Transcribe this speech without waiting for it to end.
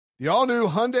The all-new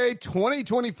Hyundai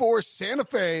 2024 Santa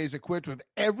Fe is equipped with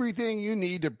everything you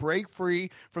need to break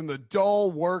free from the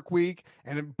dull work week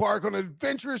and embark on an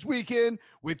adventurous weekend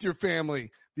with your family.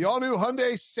 The all-new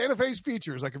Hyundai Santa Fe's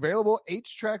features like available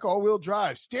H-Track all-wheel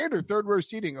drive, standard third-row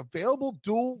seating, available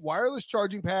dual wireless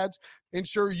charging pads,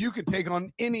 ensure you can take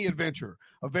on any adventure.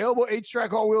 Available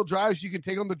H-Track all-wheel drives, you can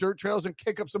take on the dirt trails and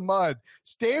kick up some mud.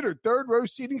 Standard third-row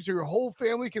seating so your whole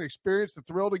family can experience the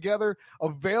thrill together.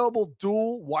 Available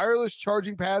dual wireless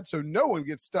charging pads so no one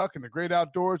gets stuck in the great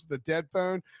outdoors with a dead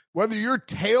phone. Whether you're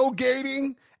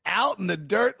tailgating out in the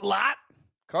dirt lot,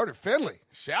 Carter Finley,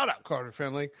 shout out Carter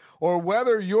Finley, or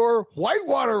whether you're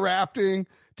whitewater rafting,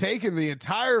 taking the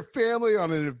entire family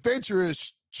on an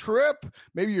adventurous trip,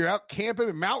 maybe you're out camping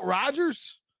in Mount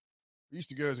Rogers. I used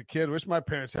to go as a kid. Wish my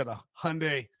parents had a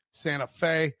Hyundai Santa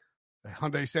Fe. The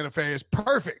Hyundai Santa Fe is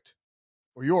perfect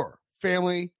for your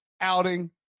family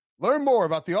outing. Learn more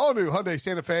about the all-new Hyundai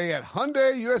Santa Fe at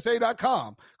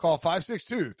HyundaiUSA.com. Call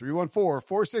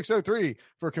 562-314-4603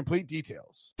 for complete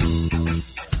details.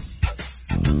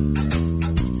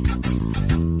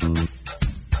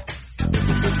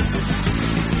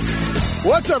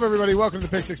 What's up, everybody? Welcome to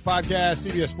the Pick Six Podcast,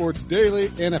 CBS Sports Daily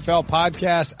NFL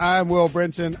Podcast. I'm Will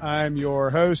Brinson. I'm your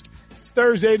host. It's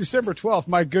Thursday, December 12th.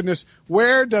 My goodness,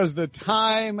 where does the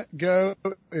time go?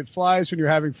 It flies when you're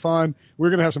having fun. We're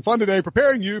going to have some fun today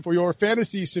preparing you for your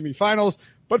fantasy semifinals,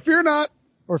 but fear not,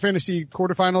 or fantasy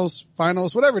quarterfinals,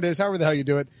 finals, whatever it is, however the hell you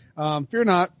do it. Fear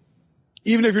not.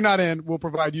 Even if you're not in, we'll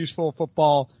provide useful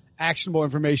football, actionable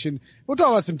information. We'll talk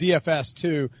about some DFS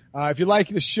too. If you like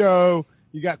the show,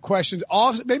 you got questions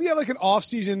maybe you have like an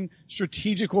off-season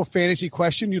strategical fantasy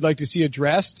question you'd like to see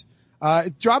addressed.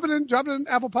 Drop it in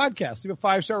Apple Podcasts. Leave a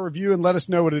 5-star review and let us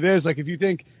know what it is. Like if you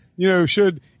think,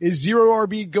 is zero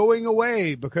RB going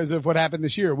away because of what happened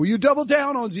this year? Will you double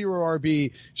down on zero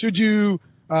RB? Should you,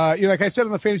 like I said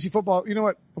on the fantasy football, you know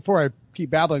what? Before I keep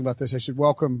babbling about this, I should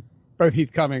welcome both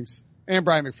Heath Cummings and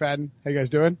Brian McFadden. How you guys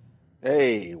doing?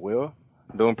 Hey, Will.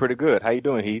 Doing pretty good. How you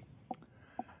doing, Heath?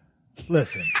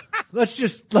 Listen, let's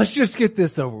just get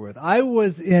this over with. I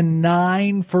was in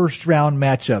 9 first-round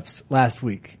matchups last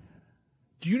week.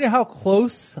 Do you know how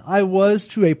close I was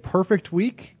to a perfect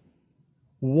week?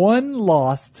 1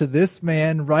 loss to this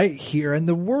man right here, and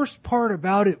the worst part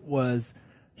about it was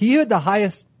he had the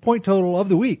highest point total of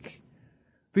the week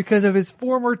because of his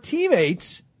former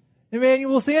teammate,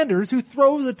 Emmanuel Sanders, who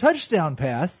throws a touchdown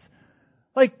pass.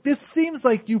 Like, this seems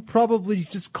like you probably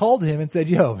just called him and said,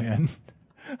 yo, man,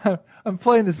 I'm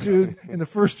playing this dude in the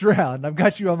first round, and I've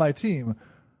got you on my team.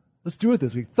 Let's do it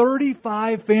this week.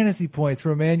 35 fantasy points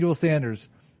for Emmanuel Sanders.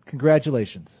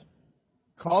 Congratulations.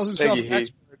 Calls himself an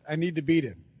expert. I need to beat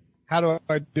him. How do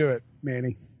I do it,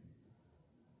 Manny?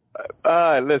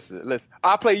 Listen.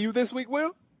 I'll play you this week,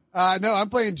 Will? No, I'm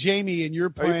playing Jamie, and you're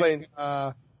playing,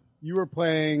 you were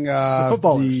playing, the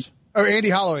footballers. Andy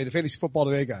Holloway, the Fantasy Football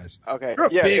Today guys. Okay.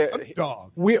 You're a big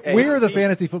dog. We're the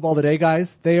Fantasy Football Today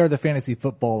guys. They are the Fantasy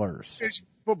Footballers. Fantasy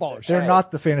Footballers. They're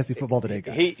not the Fantasy Football Today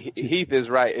guys. Heath is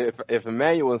right. If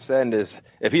Emmanuel Sanders,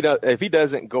 if he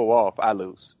doesn't go off, I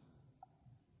lose.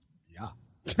 Yeah.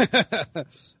 It's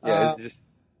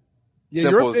just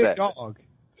you're a big dog.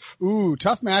 Ooh,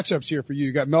 tough matchups here for you.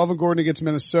 You got Melvin Gordon against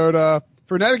Minnesota.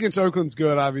 Fournette against Oakland's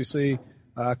good, obviously.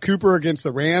 Cooper against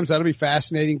the Rams. That'll be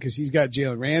fascinating because he's got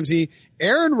Jalen Ramsey.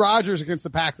 Aaron Rodgers against the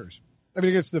Packers.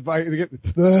 Against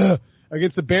the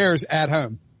Bears at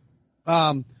home.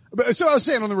 So I was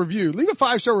saying on the review, leave a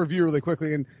 5-star review really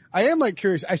quickly. And I am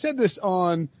curious. I said this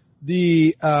on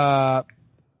the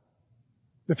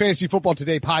Fantasy Football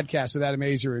Today podcast with Adam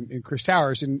Azer and Chris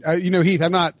Towers. And, Heath,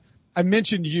 I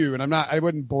mentioned you and I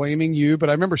wasn't blaming you, but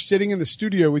I remember sitting in the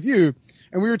studio with you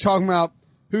and we were talking about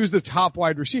who's the top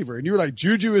wide receiver. And you were like,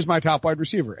 Juju is my top wide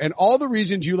receiver. And all the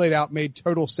reasons you laid out made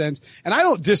total sense. And I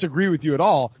don't disagree with you at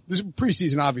all. This is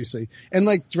preseason, obviously.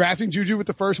 And drafting Juju with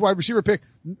the first wide receiver pick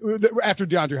after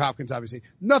DeAndre Hopkins, obviously.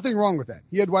 Nothing wrong with that.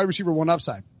 He had wide receiver 1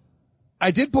 upside.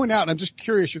 I did point out, and I'm just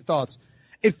curious your thoughts.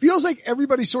 It feels like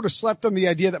everybody sort of slept on the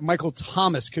idea that Michael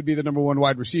Thomas could be the number 1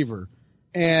 wide receiver.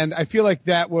 And I feel like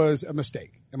that was a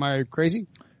mistake. Am I crazy?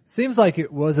 Seems like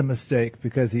it was a mistake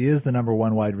because he is the number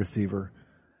 1 wide receiver.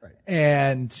 Right.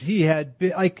 And he had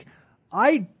been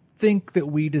I think that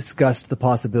we discussed the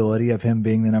possibility of him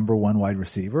being the number 1 wide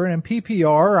receiver. And in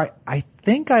PPR, I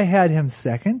think I had him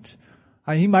second.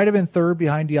 He might have been third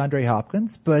behind DeAndre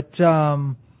Hopkins, but,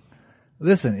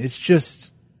 listen, it's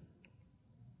just,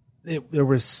 there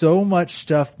was so much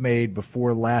stuff made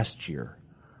before last year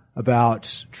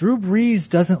about Drew Brees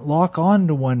doesn't lock on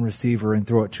to one receiver and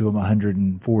throw it to him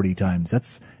 140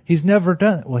 times. He's never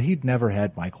done it. Well, he'd never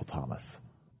had Michael Thomas.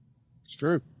 It's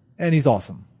true. and he's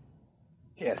awesome.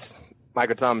 Yes.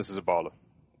 Michael Thomas is a baller.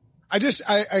 I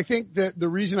think that the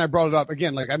reason I brought it up,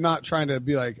 again, like I'm not trying to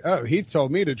be like, oh, Heath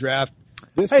told me to draft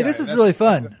this guy. This is really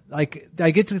fun. Like,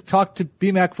 I get to talk to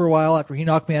B-Mac for a while after he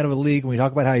knocked me out of a league, and we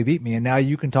talk about how he beat me, and now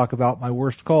you can talk about my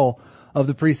worst call of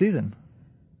the preseason.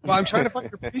 Well, I'm trying to find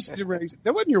your preseason ratings.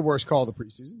 That wasn't your worst call of the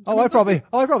preseason. I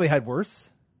probably had worse.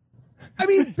 I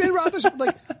mean, Ben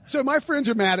Roethlisberger, so my friends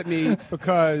are mad at me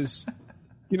because,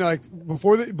 like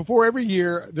before every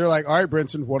year, they're like, all right,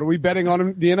 Brinson, what are we betting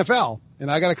on the NFL?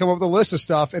 And I got to come up with a list of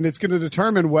stuff, and it's going to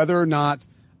determine whether or not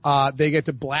they get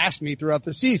to blast me throughout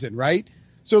the season, right?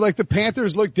 So the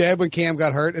Panthers looked dead when Cam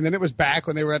got hurt, and then it was back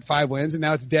when they were at 5 wins, and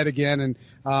now it's dead again. And,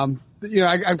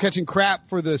 I'm catching crap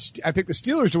I picked the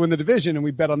Steelers to win the division, and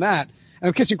we bet on that. And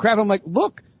I'm catching crap. I'm like,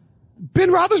 look, Ben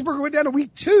Roethlisberger went down to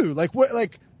week 2.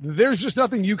 There's just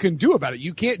nothing you can do about it.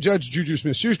 You can't judge Juju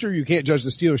Smith-Schuster. You can't judge the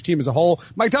Steelers team as a whole.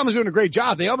 Mike Thomas is doing a great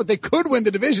job. But they could win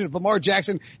the division if Lamar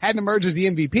Jackson hadn't emerged as the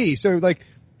MVP. So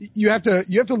you have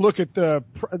to look at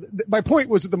my point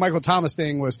was that the Michael Thomas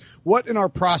thing was what in our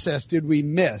process did we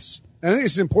miss? And I think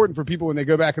this is important for people when they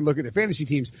go back and look at their fantasy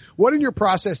teams. What in your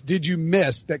process did you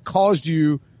miss that caused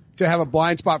you to have a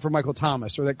blind spot for Michael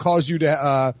Thomas, or that caused you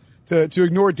to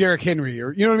ignore Derrick Henry,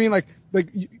 or you know what I mean? Like,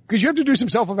 cause you have to do some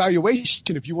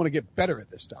self-evaluation if you want to get better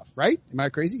at this stuff, right? Am I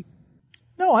crazy?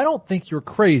 No, I don't think you're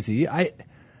crazy. I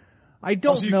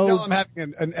don't know. You I'm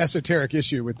having an esoteric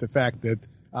issue with the fact that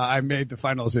I made the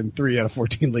finals in 3 out of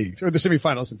 14 leagues, or the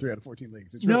semifinals in 3 out of 14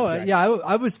 leagues. It's really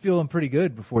I was feeling pretty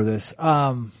good before this.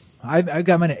 I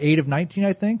got mine at 8 of 19,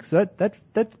 I think. So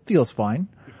that feels fine.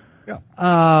 Yeah.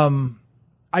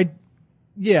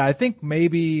 I think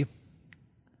maybe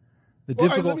the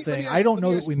difficult thing, I don't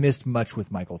know that we missed much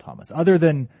with Michael Thomas, other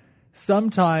than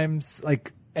sometimes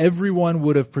everyone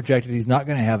would have projected he's not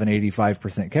going to have an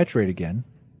 85% catch rate again,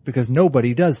 because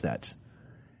nobody does that.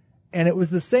 And it was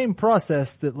the same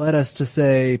process that led us to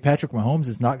say Patrick Mahomes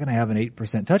is not going to have an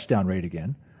 8% touchdown rate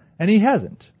again, and he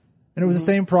hasn't. And it was the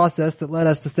same process that led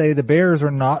us to say the Bears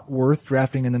are not worth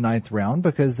drafting in the 9th round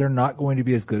because they're not going to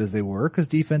be as good as they were, because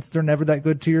defenses are never that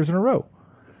good 2 years in a row.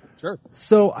 Sure.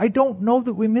 So I don't know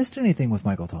that we missed anything with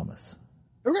Michael Thomas.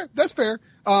 Okay, that's fair.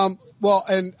 Well,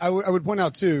 and I would point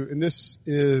out too, and this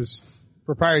is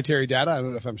proprietary data. I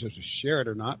don't know if I'm supposed to share it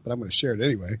or not, but I'm going to share it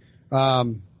anyway.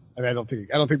 I don't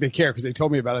think they care because they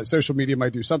told me about it. Social media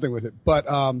might do something with it, but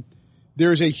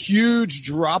there's a huge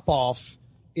drop off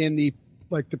in the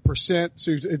percent.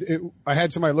 So I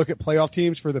had somebody look at playoff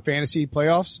teams for the fantasy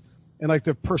playoffs, and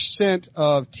the percent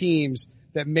of teams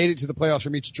that made it to the playoffs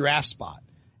from each draft spot.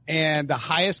 And the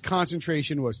highest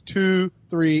concentration was 2,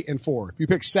 3, and 4. If you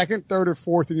pick 2nd, 3rd, or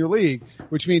 4th in your league,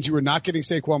 which means you were not getting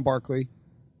Saquon Barkley,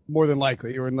 more than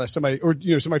likely, or unless somebody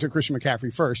took Christian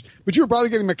McCaffrey first, but you were probably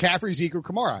getting McCaffrey, Zeke, or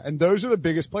Kamara. And those are the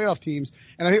biggest playoff teams.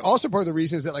 And I think also part of the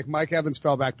reason is that Mike Evans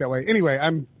fell back that way. Anyway,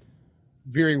 I'm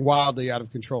veering wildly out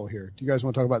of control here. Do you guys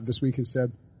want to talk about this week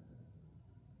instead?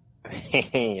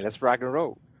 Let's rock and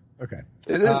roll. Okay.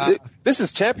 This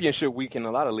is championship week in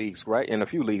a lot of leagues, right? In a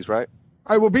few leagues, right?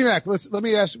 All right, well, B-Mac, let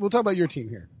me ask, we'll talk about your team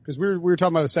here, because we were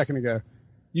talking about it a second ago.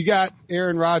 You got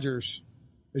Aaron Rodgers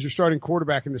as your starting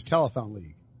quarterback in this telethon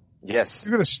league. Yes.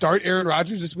 You're going to start Aaron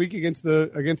Rodgers this week against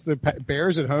the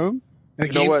Bears at home?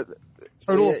 You know what?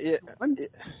 Total.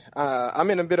 I'm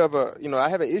in a bit of I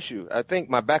have an issue. I think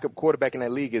my backup quarterback in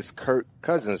that league is Kirk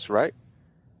Cousins, right?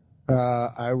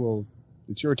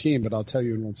 It's your team, but I'll tell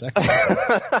you in 1 second.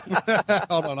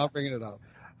 Hold on, I'll bring it up.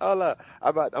 I'm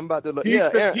about to look.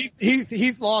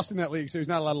 Heath lost in that league, so he's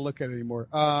not allowed to look at it anymore.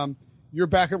 Your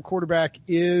backup quarterback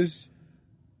is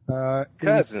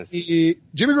Cousins.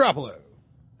 Jimmy Garoppolo.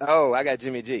 Oh, I got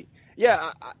Jimmy G.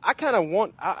 Yeah, I kind of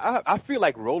want. I feel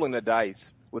like rolling the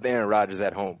dice with Aaron Rodgers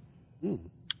at home.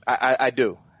 I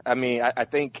do. I mean, I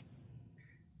think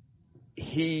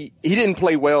he didn't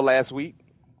play well last week.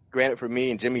 Granted, for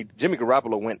me, and Jimmy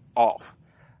Garoppolo went off,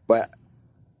 but.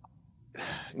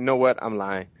 You know what? I'm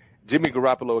lying. Jimmy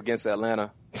Garoppolo against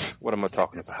Atlanta. What am I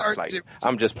talking about?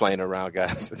 I'm just playing around,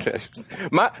 guys.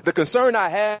 The concern I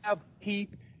have,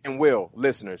 Heath and Will,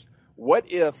 listeners,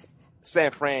 what if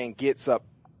San Fran gets up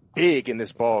big in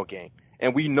this ball game?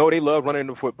 And we know they love running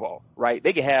the football, right?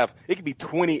 It could be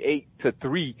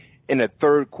 28-3 in the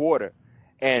 3rd quarter,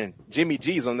 and Jimmy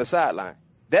G's on the sideline.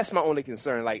 That's my only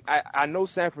concern. I know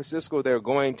San Francisco, they're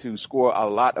going to score a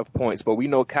lot of points, but we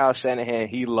know Kyle Shanahan,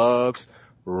 he loves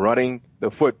running the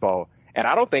football. And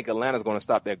I don't think Atlanta's going to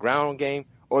stop their ground game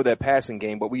or their passing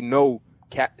game, but we know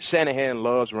Shanahan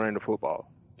loves running the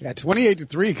football. Yeah,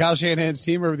 28-3, Kyle Shanahan's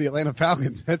team over the Atlanta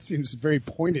Falcons. That seems a very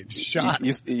pointed shot.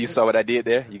 You saw what I did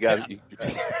there? You guys.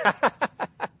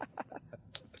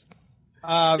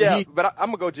 But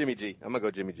I'm gonna go Jimmy G.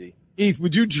 Heath,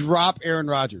 would you drop Aaron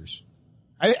Rodgers?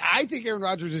 I think Aaron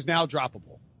Rodgers is now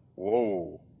droppable.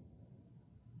 Whoa.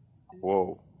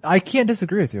 I can't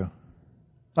disagree with you.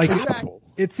 Like,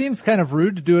 it seems kind of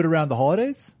rude to do it around the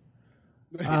holidays.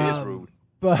 It is rude.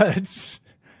 But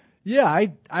yeah,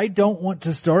 I don't want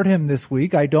to start him this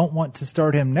week. I don't want to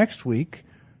start him next week.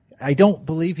 I don't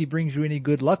believe he brings you any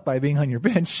good luck by being on your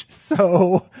bench.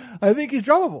 So I think he's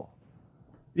droppable.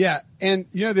 Yeah. And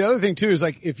the other thing too is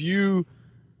like, if you,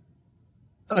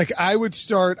 like, I would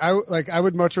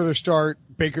much rather start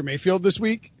Baker Mayfield this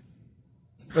week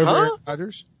over Aaron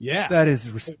Rodgers. Yeah. That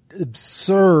is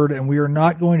absurd. And we are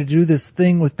not going to do this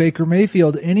thing with Baker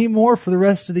Mayfield anymore for the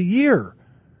rest of the year.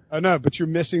 I know, but you're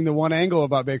missing the one angle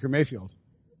about Baker Mayfield.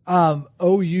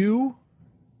 OU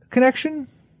connection?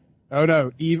 Oh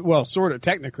no. Well, sort of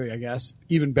technically, I guess.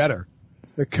 Even better.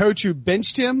 The coach who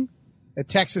benched him at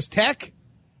Texas Tech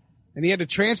and he had to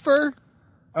transfer.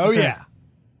 Oh okay. Yeah.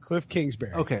 Cliff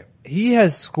Kingsbury. Okay. He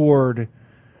has scored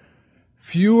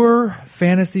fewer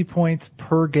fantasy points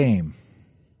per game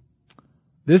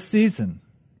this season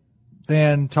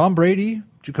than Tom Brady,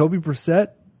 Jacoby Brissett,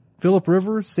 Phillip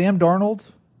Rivers, Sam Darnold,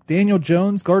 Daniel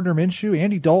Jones, Gardner Minshew,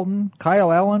 Andy Dalton,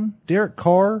 Kyle Allen, Derek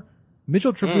Carr,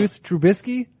 Mitchell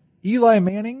Trubisky, Eli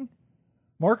Manning,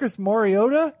 Marcus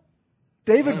Mariota,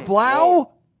 David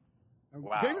Blau.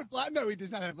 Wow. David Blau, no, he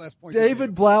does not have less points.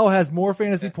 David Blau has more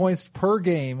fantasy points per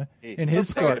game in his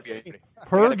starts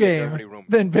per game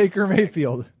than Baker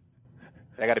Mayfield.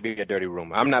 That got to be a dirty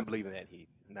rumor. I'm not believing that.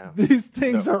 No. These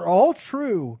things are all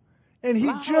true. And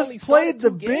he just played the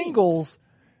Bengals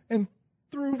and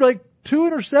threw like 2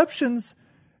 interceptions,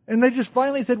 and they just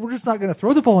finally said, we're just not going to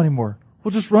throw the ball anymore.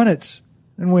 We'll just run it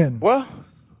and win. Well,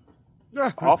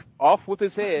 off with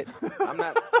his head. I'm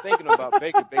not thinking about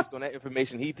Baker based on that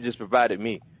information Heath just provided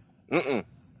me.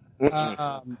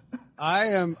 I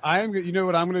am. You know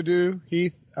what I'm going to do,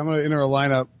 Heath? I'm going to enter a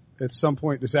lineup at some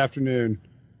point this afternoon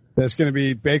that's going to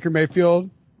be Baker Mayfield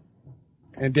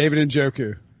and David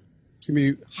Njoku. It's going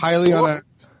to be highly unowned,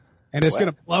 and it's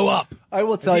going to blow up. I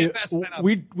will tell you,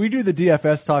 we do the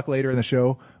DFS talk later in the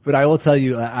show, but I will tell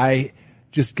you, I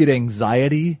just get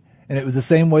anxiety. And it was the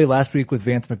same way last week with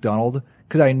Vance McDonald,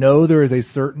 because I know there is a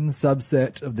certain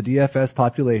subset of the DFS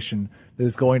population that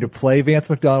is going to play Vance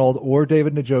McDonald or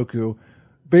David Njoku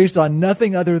based on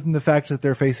nothing other than the fact that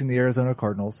they're facing the Arizona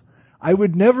Cardinals. I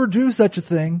would never do such a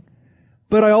thing,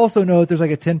 but I also know that there's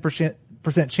like a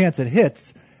 10% chance it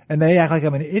hits, and they act like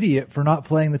I'm an idiot for not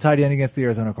playing the tight end against the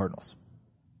Arizona Cardinals.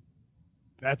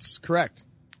 That's correct.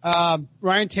 Ryan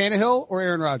Tannehill or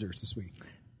Aaron Rodgers this week?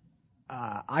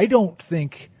 I don't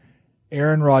think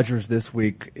Aaron Rodgers this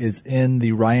week is in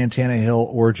the Ryan Tannehill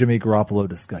or Jimmy Garoppolo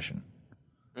discussion.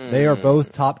 They are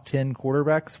both top 10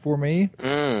 quarterbacks for me.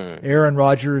 Aaron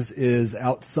Rodgers is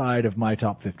outside of my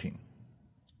top 15.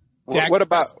 What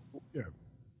about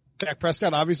Dak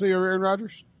Prescott, obviously, over Aaron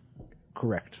Rodgers?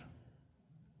 Correct.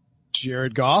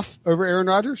 Jared Goff over Aaron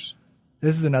Rodgers?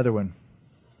 This is another one.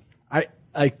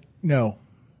 No.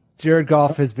 Jared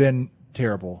Goff has been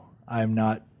terrible. I'm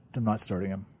not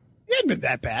starting him. He hasn't been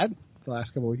that bad the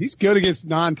last couple of weeks. He's good against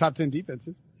non-top 10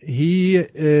 defenses. He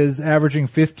is averaging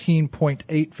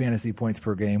 15.8 fantasy points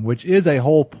per game, which is a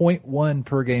whole 0.1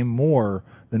 per game more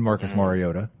than Marcus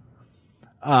Mariota.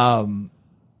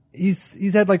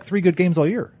 He's had like 3 good games all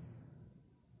year.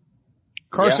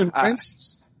 Carson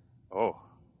Wentz. Or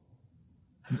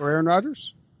Aaron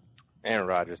Rodgers? Aaron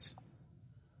Rodgers.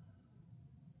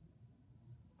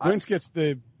 Wentz gets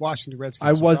the Washington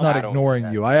Redskins. I was not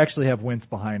ignoring you. I actually have Wentz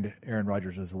behind Aaron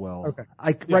Rodgers as well. Okay.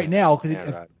 Right now,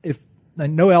 because if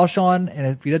no Alshon, and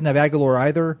if he doesn't have Aguilar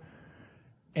either,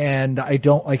 and I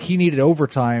don't, like, he needed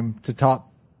overtime to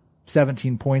top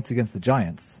 17 points against the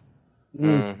Giants.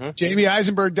 Jamie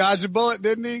Eisenberg dodged a bullet,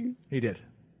 didn't he? He did.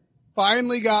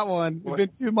 Finally got one. It's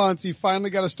been 2 months. He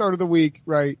finally got a start of the week,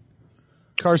 right?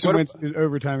 Carson Wentz did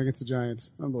overtime against the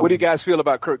Giants. What do you guys feel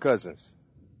about Kirk Cousins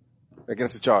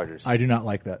against the Chargers? I do not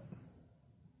like that.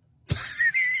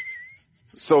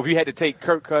 So if you had to take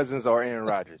Kirk Cousins or Aaron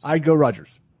Rodgers? I'd go Rodgers.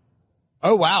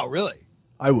 Oh, wow, really?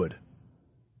 I would.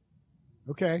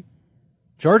 Okay.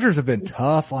 Chargers have been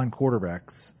tough on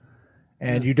quarterbacks,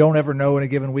 and you don't ever know in a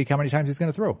given week how many times he's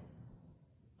going to throw.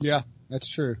 Yeah, that's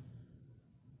true.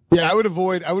 Yeah, I would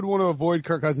want to avoid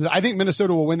Kirk Cousins. I think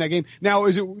Minnesota will win that game. Now,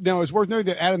 it's worth noting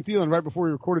that Adam Thielen, right before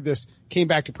we recorded this, came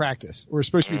back to practice, or was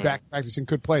supposed to be back to practice and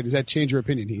could play. Does that change your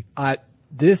opinion, Heath?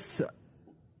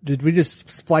 Did we just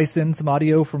splice in some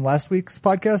audio from last week's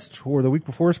podcast or the week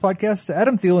before's podcast?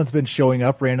 Adam Thielen's been showing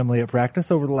up randomly at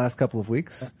practice over the last couple of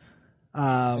weeks.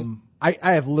 I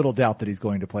have little doubt that he's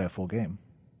going to play a full game.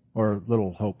 or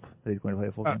little hope that he's going to play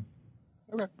a full game.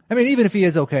 Okay. I mean, even if he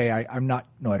is okay, I don't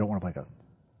want to play Cousins.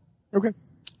 Okay.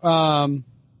 I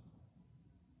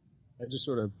just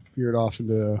sort of veered off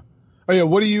into. Oh yeah,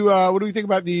 what do you think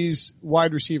about these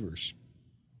wide receivers?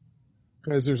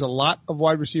 Because there's a lot of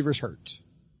wide receivers hurt.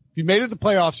 If you made it to the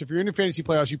playoffs, if you're in your fantasy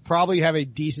playoffs, you probably have a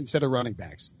decent set of running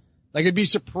backs. Like it'd be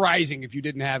surprising if you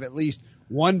didn't have at least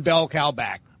one bell cow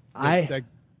back. I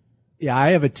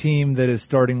have a team that is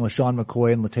starting LaShawn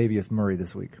McCoy and Latavius Murray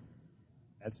this week.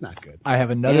 That's not good. I have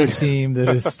another team that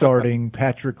is starting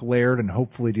Patrick Laird and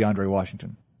hopefully DeAndre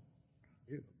Washington.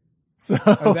 So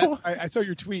I saw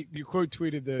your tweet. You quote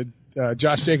tweeted that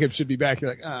Josh Jacobs should be back.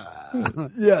 You're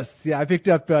like, Yes, yeah. I picked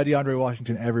up DeAndre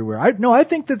Washington everywhere. I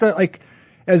think that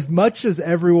as much as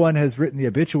everyone has written the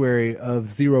obituary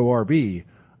of zero RB,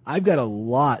 I've got a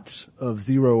lot of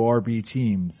zero RB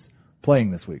teams playing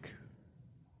this week.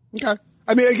 Okay.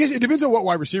 I mean, I guess it depends on what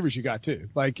wide receivers you got too.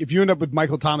 Like if you end up with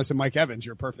Michael Thomas and Mike Evans,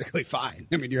 you're perfectly fine.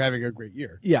 I mean, you're having a great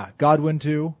year. Yeah, Godwin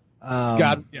too.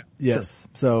 Yeah. Yes. Sure.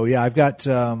 So yeah, I've got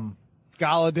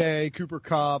Galladay, Cooper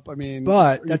Kupp. I mean,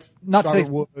 but that's not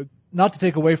to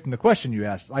take away from the question you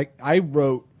asked. I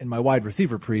wrote in my wide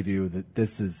receiver preview that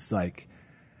this is like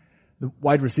the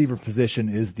wide receiver position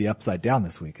is the upside down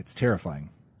this week. It's terrifying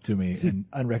to me and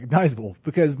unrecognizable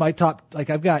because my top,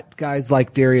 I've got guys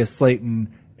like Darius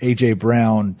Slayton, AJ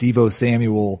Brown, Deebo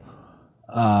Samuel,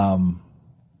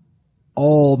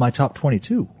 all my top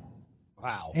 22.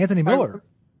 Wow. Anthony Miller.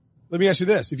 Let me ask you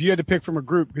this. If you had to pick from a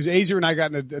group, because Azer and I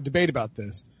got in a debate about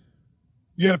this,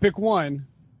 you had to pick one.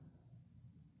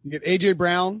 You get AJ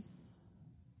Brown,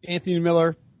 Anthony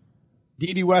Miller,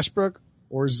 D.D. Westbrook,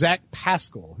 or Zach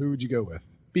Pascal. Who would you go with?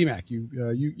 B-Mac, you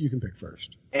can pick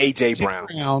first. AJ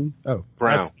Brown. Oh,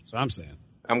 Brown. That's what I'm saying.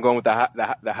 I'm going with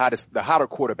the hotter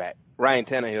quarterback. Ryan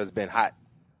Tannehill has been hot.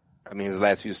 I mean, his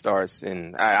last few starts,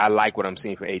 and I like what I'm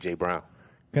seeing for AJ Brown.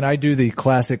 Can I do the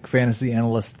classic fantasy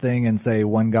analyst thing and say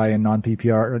one guy in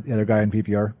non-PPR, the other guy in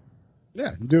PPR?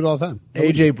 Yeah, you do it all the time.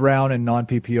 AJ Brown in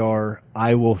non-PPR.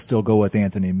 I will still go with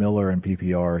Anthony Miller in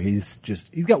PPR.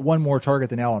 He's got one more target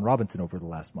than Allen Robinson over the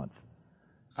last month.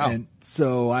 Oh. And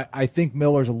so I think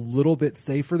Miller's a little bit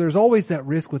safer. There's always that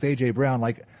risk with AJ Brown.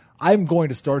 Like I'm going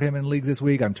to start him in leagues this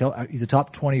week. He's a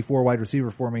top 24 wide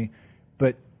receiver for me,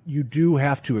 but you do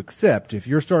have to accept if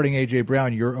you're starting AJ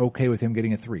Brown, you're okay with him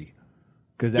getting a 3.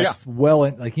 Because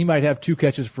that's he might have 2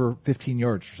 catches for 15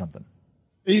 yards or something.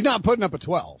 He's not putting up a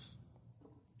 12.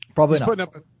 Probably He's not. putting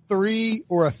up a 3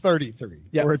 or a 33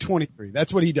 or a 23.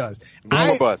 That's what he does.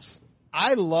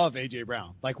 I love AJ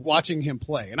Brown, watching him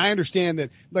play. And I understand that,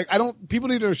 people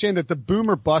need to understand that the boom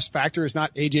or bust factor is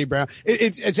not AJ Brown.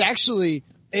 It's actually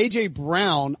AJ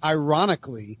Brown,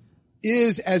 ironically,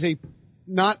 is I'm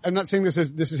not saying this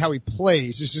is how he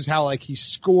plays. This is how, he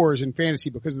scores in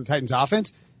fantasy because of the Titans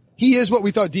offense. He is what we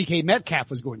thought DK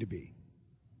Metcalf was going to be.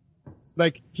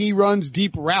 He runs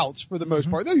deep routes for the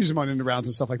most part. They'll use him on end rounds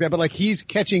and stuff like that, but he's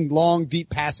catching long, deep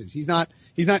passes. He's not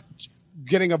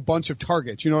getting a bunch of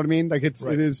targets. You know what I mean?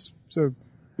 He's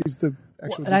the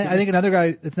actual. And I think another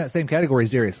guy that's in that same category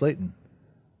is Darius Slayton.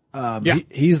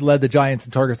 He's led the Giants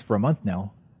in targets for a month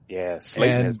now. Yeah,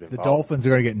 Slayton has been the Dolphins are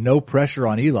going to get no pressure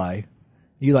on Eli.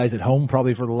 Eli's at home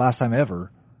probably for the last time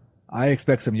ever. I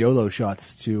expect some YOLO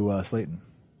shots to Slayton.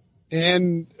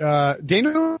 And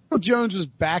Daniel Jones is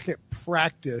back at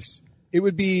practice. It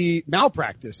would be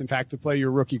malpractice, in fact, to play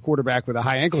your rookie quarterback with a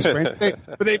high ankle sprain.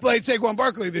 But they played Saquon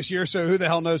Barkley this year, so who the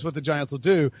hell knows what the Giants will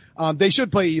do. They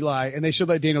should play Eli, and they should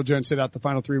let Daniel Jones sit out the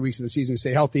final 3 weeks of the season and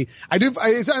stay healthy.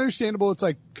 It's understandable. It's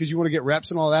because you want to get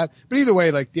reps and all that. But either way,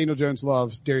 Daniel Jones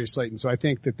loves Darius Slayton, so I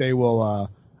think that they will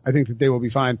be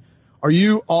fine. Are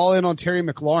you all in on Terry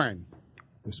McLaurin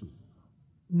this week?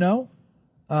 No.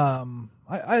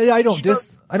 I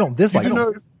don't dislike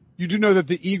him. You do know that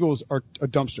the Eagles are a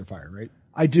dumpster fire, right?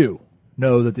 I do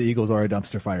know that the Eagles are a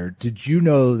dumpster fire. Did you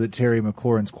know that Terry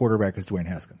McLaurin's quarterback is Dwayne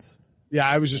Haskins? Yeah,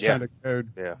 I was just trying to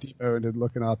code Debo and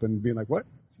looking up and being like, what?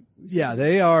 Yeah,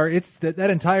 they are. It's that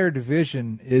entire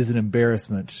division is an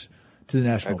embarrassment to the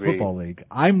National Football League.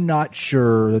 I'm not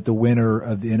sure that the winner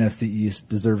of the NFC East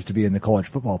deserves to be in the college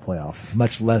football playoff,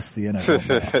 much less the NFL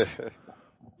playoffs.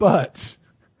 But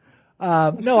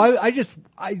no,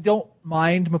 I don't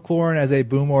mind McLaurin as a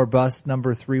boom or bust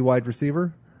number 3 wide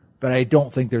receiver, but I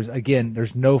don't think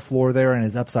there's no floor there, and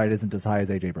his upside isn't as high as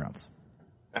AJ Brown's.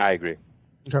 I agree.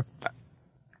 Okay.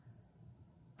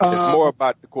 It's more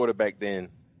about the quarterback than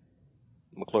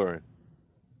McLaurin.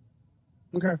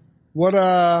 Okay. What,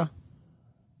 I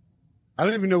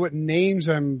don't even know what names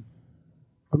I'm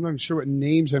I'm not even sure what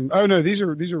names I'm. Oh no, these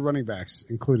are running backs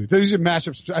included. These are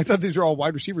matchups. I thought these were all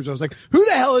wide receivers. I was like, who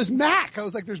the hell is Mack? I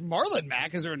was like, there's Marlon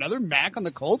Mack. Is there another Mack on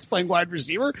the Colts playing wide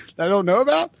receiver that I don't know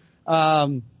about?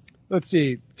 Let's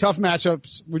see. Tough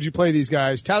matchups. Would you play these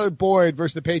guys? Tyler Boyd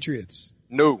versus the Patriots.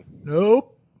 No.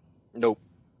 Nope. Nope.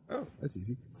 Oh, that's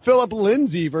easy. Phillip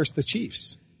Lindsay versus the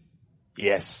Chiefs.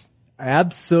 Yes.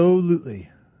 Absolutely.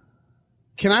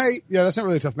 Can I? Yeah, that's not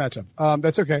really a tough matchup.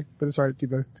 That's okay, but it's all right,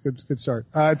 Debo. It's a good start.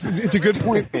 It's a good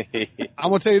point. I'm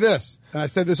gonna tell you this, and I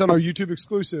said this on our YouTube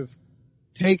exclusive.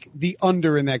 Take the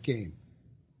under in that game.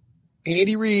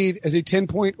 Andy Reid as a 10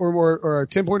 point or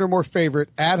more favorite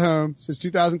at home since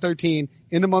 2013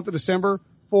 in the month of December,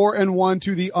 4-1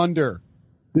 to the under.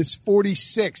 This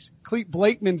 46. Clete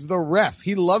Blakeman's the ref.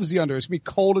 He loves the under. It's gonna be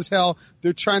cold as hell.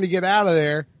 They're trying to get out of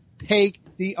there. Take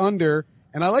the under.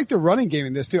 And I like the running game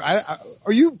in this too.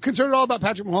 Are you concerned at all about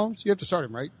Patrick Mahomes? You have to start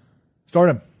him, right? Start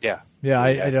him. Yeah. Yeah,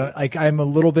 I don't, I'm a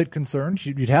little bit concerned.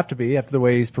 You'd have to be after the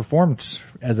way he's performed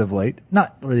as of late.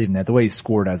 Not really even that, the way he's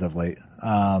scored as of late.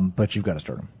 But you've got to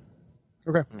start him.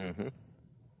 Okay.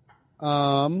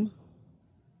 Mm-hmm.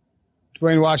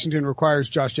 Dwayne Washington requires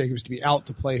Josh Jacobs to be out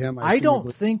to play him. I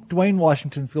don't think Dwayne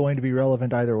Washington's going to be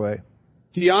relevant either way.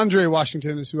 DeAndre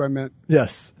Washington is who I meant.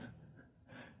 Yes.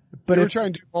 But if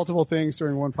trying to do multiple things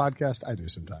during one podcast, I do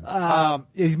sometimes.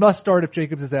 He must start if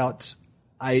Jacobs is out.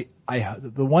 The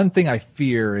one thing I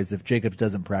fear is if Jacobs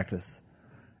doesn't practice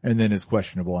and then is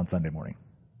questionable on Sunday morning.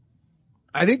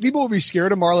 I think people will be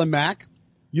scared of Marlon Mack.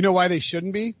 You know why they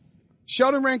shouldn't be?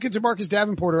 Sheldon Rankins and Marcus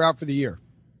Davenport are out for the year.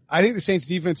 I think the Saints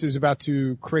defense is about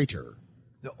to crater.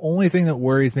 The only thing that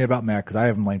worries me about Mack, because I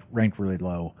have him ranked really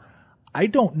low, I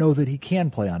don't know that he can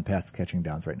play on pass catching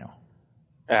downs right now.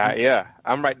 Yeah,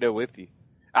 I'm right there with you.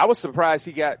 I was surprised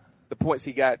he got the points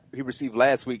he received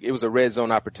last week. It was a red zone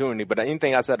opportunity, but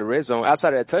anything outside the red zone,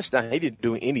 outside of that touchdown, he didn't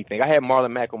do anything. I had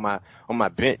Marlon Mack on my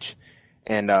bench,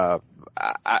 and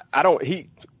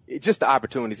just the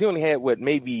opportunities. He only had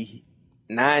maybe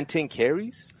 9-10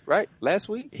 carries, right, last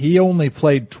week? He only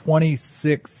played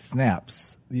 26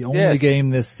 snaps. The only game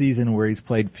this season where he's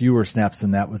played fewer snaps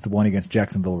than that was the one against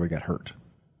Jacksonville where he got hurt.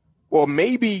 Well,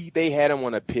 maybe they had him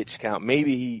on a pitch count.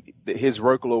 Maybe his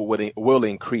workload will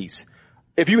increase.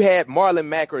 If you had Marlon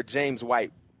Mack or James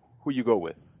White, who you go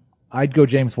with? I'd go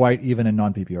James White even in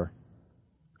non-PPR.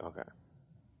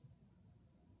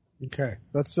 Okay.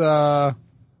 Let's talk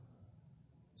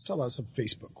about some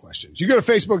Facebook questions. You go to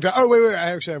Facebook. Oh, wait.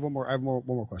 I actually have one more. I have one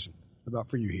more question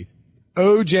for you, Heath.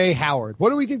 O.J. Howard.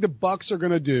 What do we think the Bucs are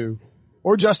going to do?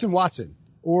 Or Justin Watson?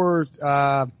 Or,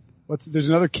 there's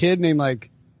another kid named like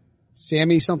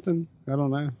Sammy something. I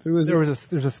don't know. Who is it?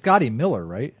 There's a Scotty Miller,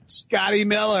 right? Scotty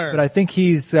Miller. But I think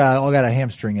he's got a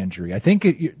hamstring injury. I think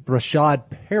Rashad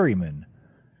Perryman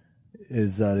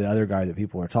is the other guy that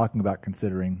people are talking about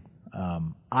considering.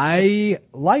 I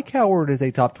like Howard as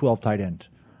a top 12 tight end.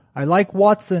 I like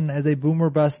Watson as a boomer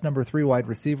bust number 3 wide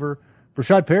receiver.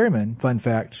 Rashad Perryman, fun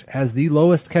fact, has the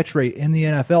lowest catch rate in the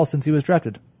NFL since he was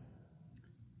drafted.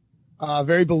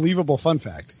 Very believable fun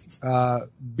fact.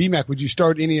 BMAC, would you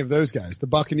start any of those guys, the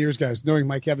Buccaneers guys, knowing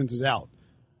Mike Evans is out?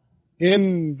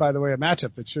 In, by the way, a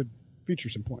matchup that should feature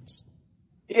some points.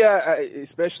 Yeah,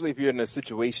 especially if you're in a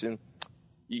situation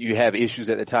you have issues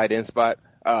at the tight end spot.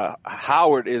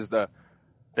 Howard is the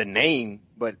name,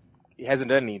 but he hasn't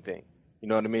done anything. You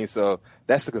know what I mean? So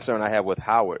that's the concern I have with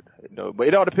Howard. You know, but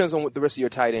it all depends on what the rest of your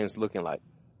tight ends looking like.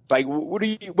 Like, what do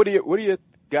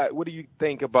you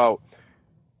think about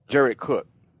Jared Cook?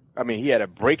 I mean, he had a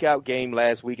breakout game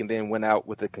last week and then went out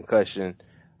with a concussion.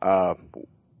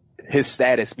 His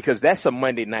status, because that's a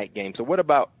Monday night game. So what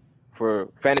about for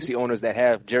fantasy owners that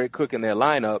have Jared Cook in their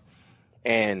lineup?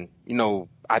 And, you know,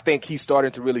 I think he's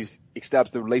starting to really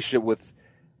establish the relationship with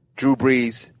Drew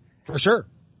Brees. For sure.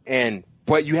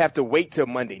 But you have to wait till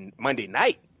Monday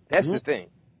night. That's the thing.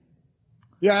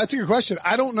 Yeah, that's a good question.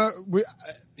 I don't know.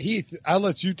 Heath, I'll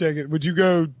let you take it. Would you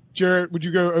go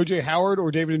O.J. Howard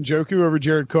or David Njoku over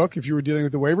Jared Cook if you were dealing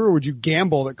with the waiver, or would you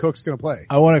gamble that Cook's going to play?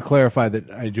 I want to clarify that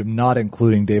I am not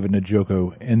including David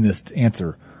Njoku in this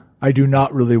answer. I do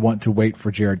not really want to wait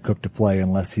for Jared Cook to play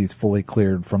unless he's fully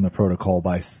cleared from the protocol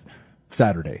by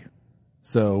Saturday.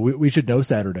 So we should know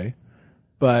Saturday.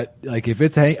 But like if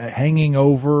it's hanging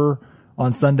over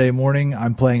on Sunday morning,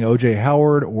 I'm playing O.J.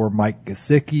 Howard or Mike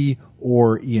Gesicki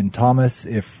or Ian Thomas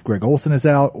if Greg Olsen is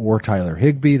out, or Tyler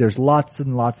Higbee. There's lots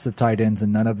and lots of tight ends,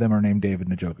 and none of them are named David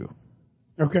Njoku.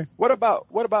 Okay. What about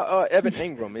Evan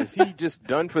Ingram? Is he just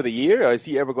done for the year, or is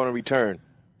he ever going to return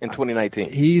in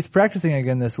 2019? He's practicing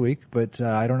again this week, but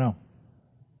I don't know.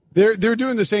 They're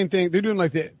doing the same thing. They're doing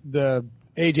like the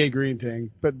AJ Green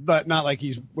thing, but not like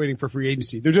he's waiting for free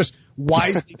agency. They're just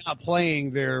wisely not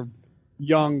playing their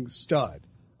young stud.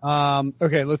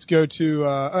 Okay, let's go to,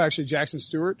 actually Jackson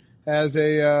Stewart has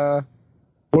a,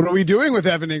 what are we doing with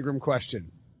Evan Ingram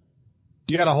question?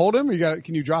 You got to hold him or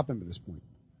can you drop him at this point?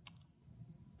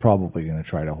 Probably going to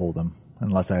try to hold him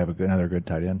unless I have another good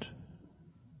tight end.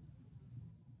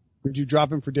 Would you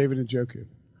drop him for David Njoku?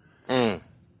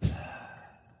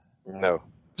 No.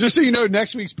 Just so you know,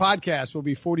 next week's podcast will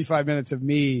be 45 minutes of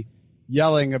me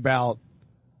yelling about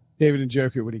David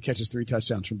Njoku when he catches 3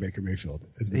 touchdowns from Baker Mayfield.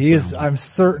 I'm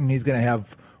certain he's going to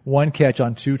have 1 catch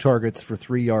on 2 targets for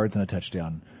 3 yards and a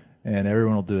touchdown, and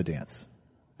everyone will do a dance.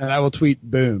 And I will tweet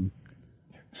boom.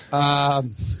 I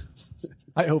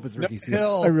hope it's Ricky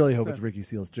Seals. I really hope it's Ricky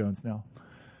Seals-Jones now.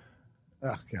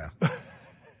 Oh, God.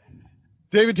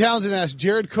 David Townsend asked,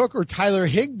 Jared Cook or Tyler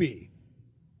Higbee?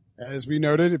 As we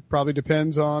noted, it probably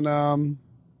depends on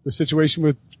the situation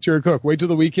with Jared Cook. Wait till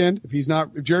the weekend. If you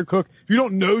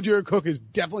don't know Jared Cook is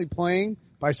definitely playing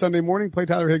by Sunday morning, play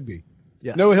Tyler Higbee.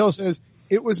 Yes. Noah Hill says,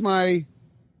 it was my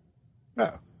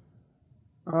this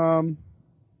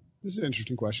is an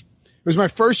interesting question. It was my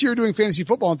first year doing fantasy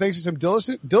football, and thanks to some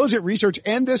diligent research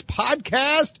and this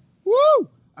podcast, woo!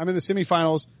 I'm in the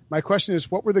semifinals. My question is,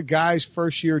 what were the guys'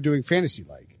 first year doing fantasy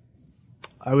like?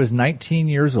 I was 19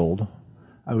 years old.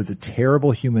 I was a terrible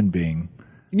human being.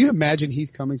 Can you imagine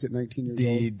Heath Cummings at 19 years old?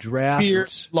 The draft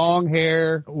beard, long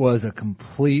hair was a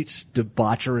complete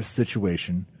debaucherous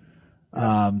situation.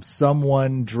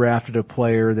 Someone drafted a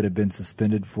player that had been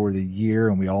suspended for the year,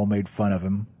 and we all made fun of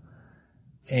him.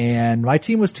 And my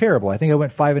team was terrible. I think I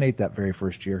went 5-8 that very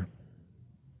first year.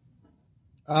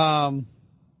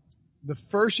 The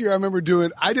first year I remember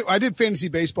doing, I did fantasy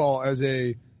baseball at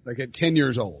 10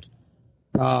 years old,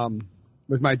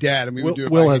 with my dad, and we would do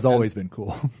it. Will has always been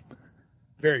cool.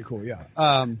 Very cool,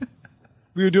 yeah.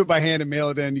 We would do it by hand and mail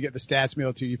it in. You get the stats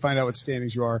mailed to you. You find out what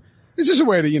standings you are. It's just a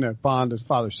way to, bond with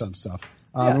father-son stuff.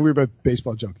 And we were both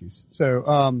baseball junkies.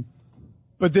 So,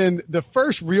 but then the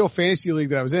first real fantasy league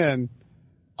that I was in,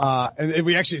 and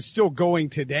we actually, it's still going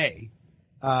today,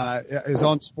 is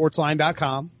on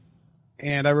sportsline.com.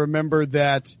 And I remember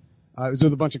that, it was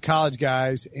with a bunch of college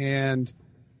guys, and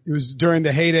it was during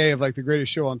the heyday of the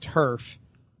greatest show on turf.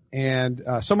 And,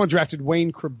 someone drafted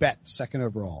Wayne Corbett second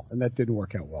overall, and that didn't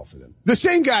work out well for them. The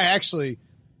same guy actually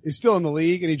is still in the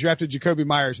league, and he drafted Jacoby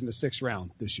Myers in the 6th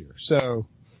round this year. So.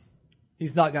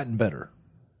 He's not gotten better.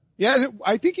 Yeah,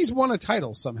 I think he's won a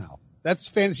title somehow. That's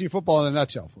fantasy football in a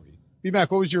nutshell for you.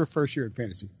 B-Mac, what was your first year in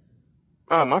fantasy?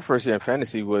 My first year in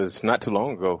fantasy was not too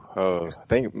long ago. I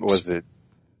think, was it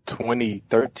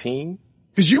 2013?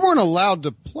 Because you weren't allowed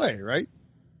to play, right?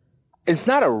 It's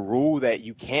not a rule that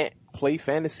you can't play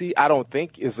fantasy. I don't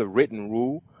think is a written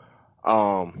rule.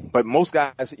 But most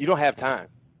guys, you don't have time.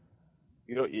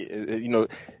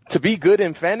 To be good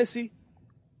in fantasy,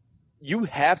 you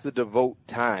have to devote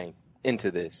time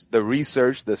into this. The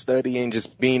research, the studying,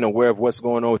 just being aware of what's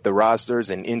going on with the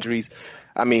rosters and injuries.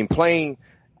 I mean, getting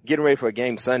ready for a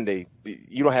game Sunday,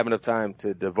 you don't have enough time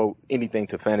to devote anything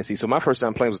to fantasy. So my first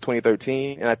time playing was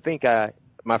 2013, and I think I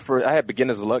had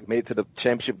beginner's luck, made it to the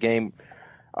championship game,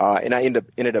 and I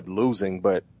ended up losing.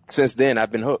 But since then,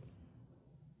 I've been hooked.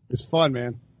 It's fun,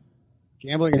 man.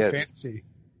 Gambling and fantasy.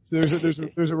 So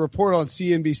there's a report on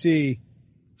CNBC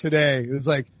today. It's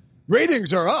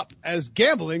ratings are up as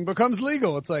gambling becomes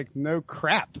legal. It's no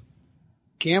crap.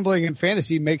 Gambling and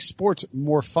fantasy makes sports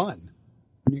more fun.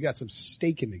 You got some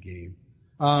stake in the game.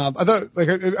 I thought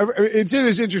it's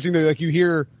interesting though. You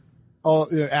hear all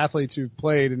athletes who've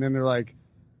played, and then they're like,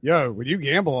 "Yo, when you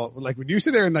gamble, when you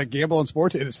sit there and gamble on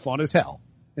sports, it is fun as hell."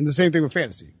 And the same thing with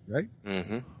fantasy, right?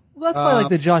 Mm-hmm. Well, that's why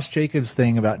the Josh Jacobs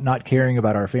thing about not caring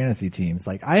about our fantasy teams.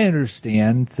 I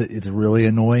understand that it's really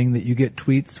annoying that you get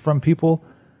tweets from people,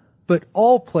 but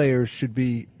all players should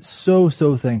be so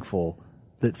thankful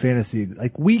that fantasy,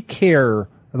 we care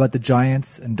about the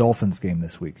Giants and Dolphins game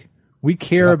this week. We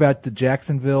care about the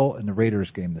Jacksonville and the Raiders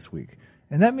game this week.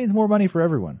 And that means more money for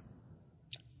everyone.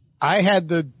 I had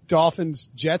the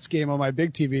Dolphins-Jets game on my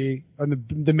big TV, on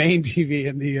the main TV,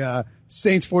 and the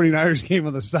Saints-49ers game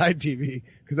on the side TV,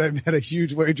 because I had a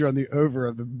huge wager on the over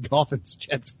of the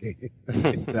Dolphins-Jets game.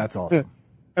 That's awesome.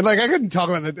 And I couldn't talk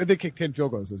about that. They kicked 10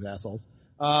 field goals, those assholes.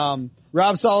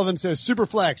 Rob Sullivan says,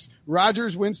 Superflex,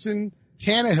 Rodgers, Winston,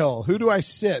 Tannehill. Who do I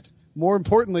sit? More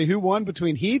importantly, who won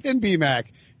between Heath and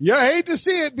B-Mac? You hate to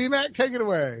see it. B-Mac, take it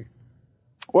away.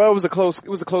 Well, it was a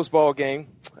close ball game.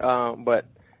 But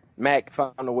Mac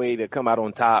found a way to come out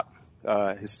on top.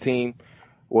 His team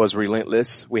was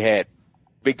relentless. We had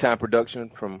big time production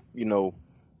from,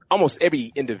 almost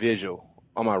every individual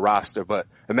on my roster, but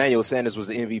Emmanuel Sanders was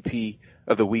the MVP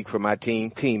of the week for my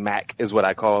team. Team Mac is what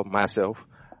I call myself.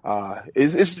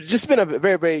 It's just been a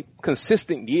very, very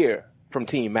consistent year from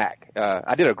Team Mac.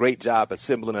 I did a great job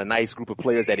assembling a nice group of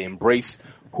players that embrace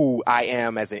who I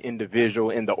am as an individual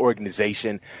in the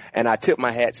organization. And I tip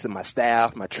my hats to my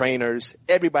staff, my trainers.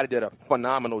 Everybody did a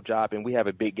phenomenal job, and we have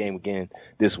a big game again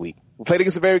this week. We played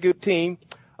against a very good team,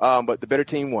 but the better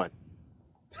team won.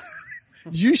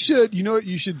 You know what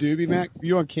you should do, B-Mac?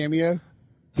 You on Cameo?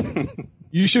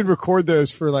 You should record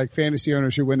those for like fantasy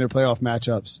owners who win their playoff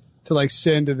matchups to like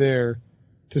send to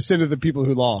the people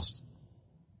who lost.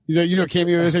 You know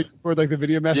Cameo is for like the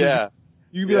video message? Yeah.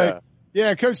 You'd be like,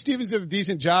 yeah, Coach Stevens did a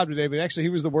decent job today, but actually he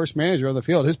was the worst manager on the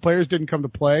field. His players didn't come to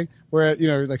play. Where,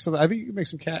 like something, I think you could make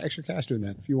some extra cash doing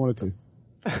that if you wanted to.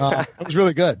 That was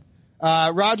really good.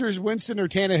 Rodgers, Winston, or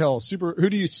Tannehill? Who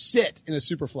do you sit in a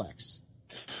super flex?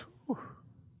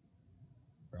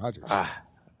 Rodgers.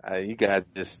 You guys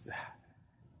just,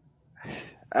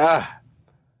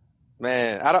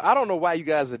 man, I don't know why you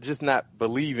guys are just not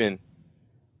believing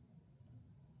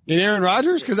in Aaron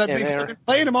Rodgers? Because I've been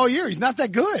playing him all year. He's not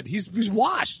that good. He's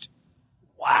washed.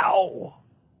 Wow.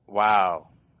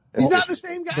 He's not the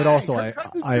same guy. But also,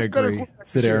 I agree.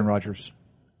 Sit Aaron Rodgers.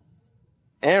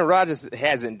 Aaron Rodgers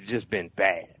hasn't just been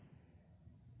bad.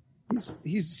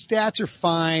 His stats are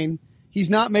fine. He's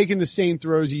not making the same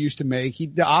throws he used to make.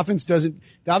 The offense isn't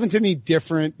any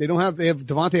different. They have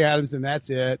Devontae Adams, and that's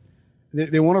it.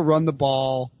 They want to run the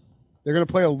ball. They're going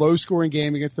to play a low-scoring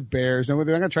game against the Bears. No,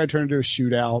 they're not going to try to turn it into a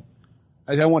shootout.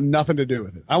 I want nothing to do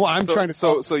with it.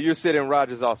 So you're sitting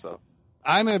Rodgers also?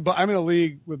 I'm in a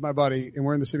league with my buddy, and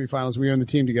we're in the semifinals. We own the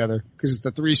team together because it's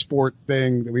the 3-sport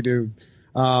thing that we do.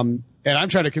 And I'm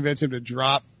trying to convince him to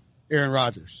drop Aaron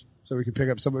Rodgers so we can pick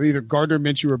up somebody, either Gardner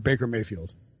Minshew or Baker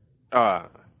Mayfield.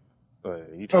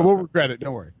 We'll regret it.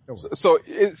 Don't worry. So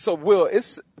Will,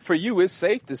 it's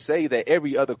safe to say that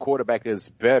every other quarterback is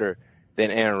better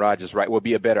than Aaron Rodgers, right? Will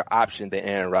be a better option than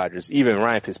Aaron Rodgers, even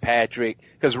Ryan Fitzpatrick.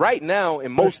 Because right now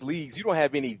in most leagues, you don't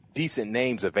have any decent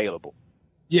names available.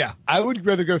 Yeah, I would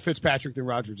rather go Fitzpatrick than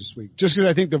Rodgers this week, just because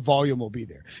I think the volume will be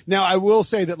there. Now, I will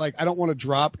say that I don't want to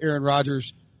drop Aaron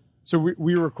Rodgers. So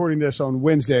we were recording this on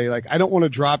Wednesday. I don't want to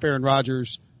drop Aaron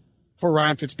Rodgers for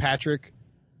Ryan Fitzpatrick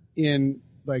unless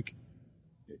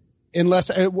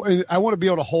I want to be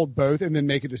able to hold both and then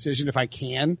make a decision if I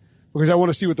can, because I want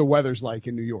to see what the weather's like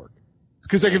in New York.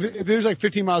 Because if there's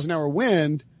 15 miles an hour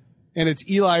wind and it's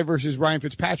Eli versus Ryan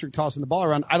Fitzpatrick tossing the ball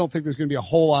around, I don't think there's going to be a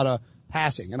whole lot of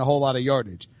passing and a whole lot of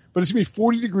yardage. But it's going to be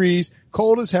 40 degrees,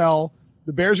 cold as hell.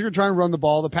 The Bears are going to try and run the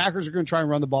ball. The Packers are going to try and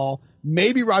run the ball.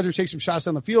 Maybe Rodgers takes some shots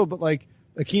down the field, but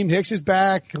Akeem Hicks is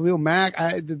back. Khalil Mack.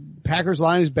 The Packers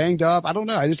line is banged up. I don't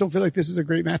know. I just don't feel like this is a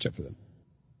great matchup for them.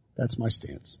 That's my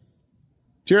stance.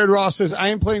 Jared Ross says, I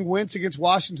am playing Wentz against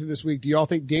Washington this week. Do y'all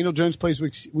think Daniel Jones plays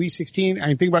week 16?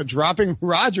 I think about dropping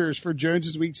Rodgers for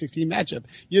Jones's week 16 matchup.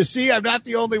 You see, I'm not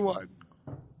the only one.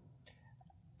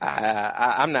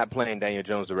 I'm not playing Daniel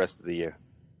Jones the rest of the year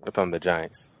if I'm the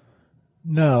Giants.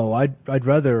 No, I'd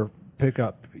rather pick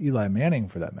up Eli Manning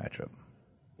for that matchup.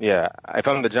 Yeah, if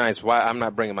I'm the Giants, I'm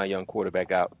not bringing my young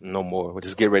quarterback out no more. We'll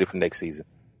just get ready for next season.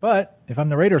 But if I'm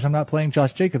the Raiders, I'm not playing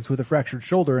Josh Jacobs with a fractured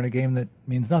shoulder in a game that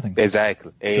means nothing.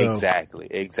 Exactly.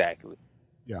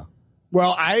 Yeah.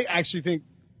 Well, I actually think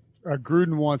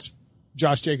Gruden wants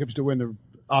Josh Jacobs to win the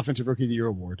Offensive Rookie of the Year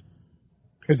award,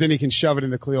 because then he can shove it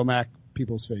in the Khalil Mack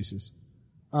people's faces.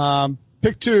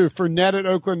 Pick 2, Fournette at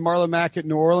Oakland, Marlon Mack at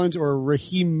New Orleans, or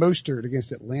Raheem Mostert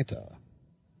against Atlanta.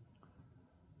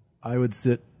 I would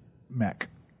sit Mack.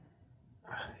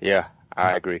 Yeah,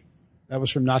 I agree. That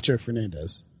was from Nacho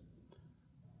Fernandez.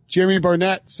 Jeremy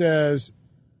Barnett says,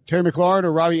 Terry McLaurin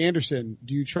or Robbie Anderson,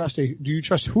 do you trust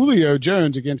Julio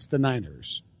Jones against the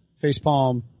Niners?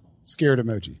 Facepalm, scared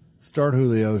emoji. Start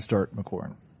Julio, start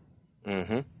McLaurin.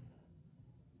 Mm-hmm.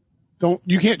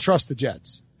 You can't trust the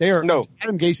Jets. Adam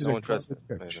Gase is a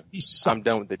coach. He sucks. I'm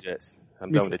done with the Jets.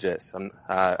 I'm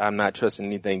not trusting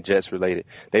anything Jets related.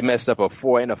 They messed up a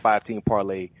 4 and a 5-team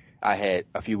parlay I had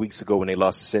a few weeks ago when they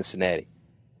lost to Cincinnati.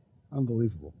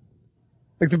 Unbelievable.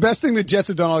 The best thing the Jets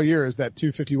have done all year is that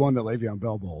 251 that Le'Veon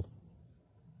Bell bowled.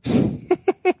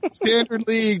 Standard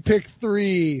League, pick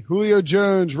 3. Julio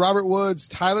Jones, Robert Woods,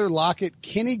 Tyler Lockett,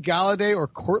 Kenny Galladay, or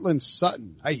Cortland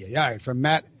Sutton. From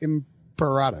Matt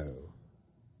Imperato.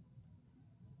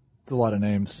 It's a lot of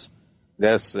names.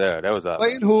 That was up.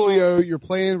 Playing Julio, you're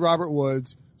playing Robert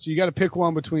Woods, so you got to pick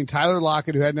one between Tyler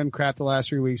Lockett, who hadn't done crap the last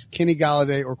 3 weeks, Kenny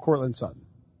Galladay, or Cortland Sutton.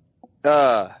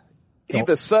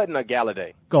 Either Sutton or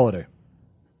Galladay. Galladay.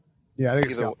 Yeah, I think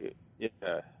it's Galladay.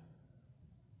 Yeah.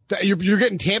 You're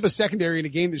getting Tampa's secondary in a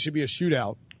game that should be a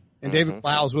shootout, and David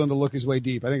Blau is willing to look his way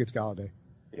deep. I think it's Galladay.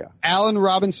 Yeah. Allen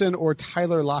Robinson or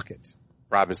Tyler Lockett?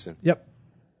 Robinson. Yep.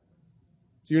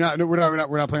 So we're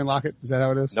not playing Lockett? Is that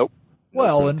how it is? Nope.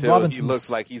 Well, and Robinson he looks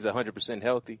like he's 100%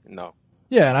 healthy. No.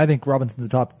 Yeah, and I think Robinson's a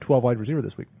top 12 wide receiver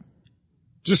this week.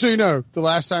 Just so you know, the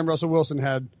last time Russell Wilson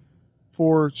had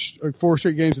four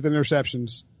straight games with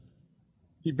interceptions,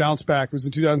 he bounced back. It was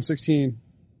in 2016.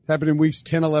 Happened in weeks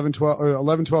 10, 11,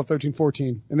 12, 13,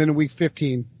 14. And then in week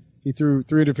 15, he threw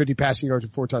 350 passing yards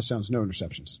and 4 touchdowns, no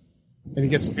interceptions. And he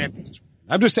gets an advantage.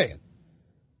 I'm just saying.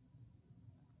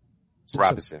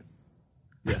 Robinson.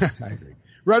 Yes, I agree.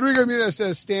 Rodrigo Munoz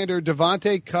says standard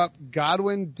Devontae, Kupp,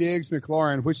 Godwin, Diggs,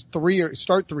 McLaurin. Which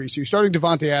start three? So you're starting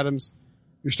Devontae Adams.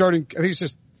 You're starting. I think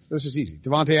this is easy.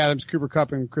 Devontae Adams, Cooper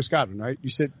Kupp, and Chris Godwin, right? You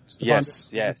sit.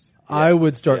 Yes. I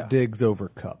would start Diggs over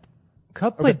Kupp.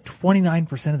 Kupp played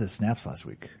 29% of the snaps last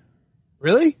week.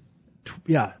 Really?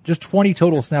 Yeah, just 20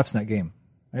 total snaps in that game.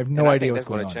 I have no idea what's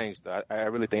going on. That's going to change, though. I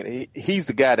really think he's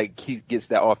the guy that gets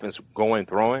that offense going,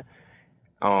 throwing.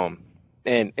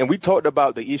 And we talked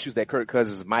about the issues that Kirk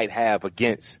Cousins might have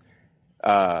against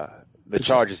the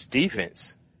Chargers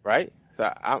defense, right? So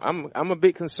I'm a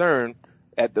bit concerned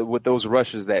with those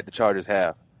rushes that the Chargers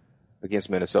have against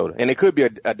Minnesota, and it could be a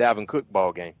Dalvin Cook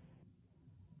ball game.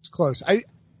 It's close.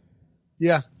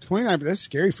 29. But that's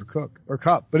scary for Cook or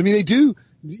Kupp. But I mean, they do.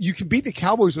 You can beat the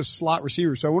Cowboys with slot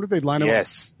receivers. So I wonder if they'd line up with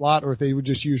slot or if they would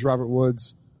just use Robert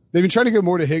Woods. They've been trying to get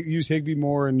more to use Higbee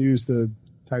more and use the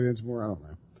tight ends more. I don't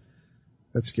know.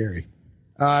 That's scary.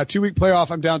 2-week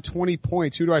playoff. I'm down 20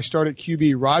 points. Who do I start at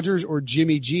QB? Rodgers or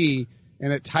Jimmy G?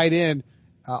 And at tight end,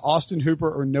 Austin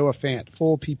Hooper or Noah Fant?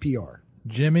 Full PPR.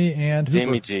 Jimmy and Hooper.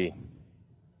 Jimmy G.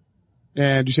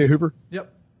 And did you say Hooper?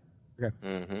 Yep.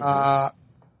 Okay.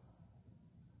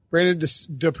 Brandon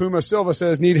De Puma Silva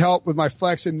says, need help with my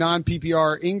flex and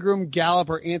non-PPR. Ingram, Gallup,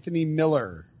 or Anthony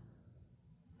Miller?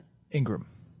 Ingram.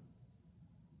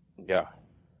 Yeah.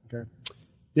 Okay.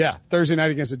 Yeah, Thursday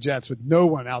night against the Jets with no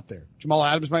one out there. Jamal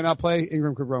Adams might not play.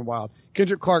 Ingram could run wild.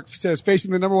 Kendrick Clark says,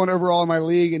 facing the number 1 overall in my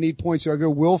league and need points, do I go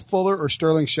Will Fuller or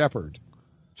Sterling Shepard?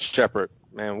 Shepard.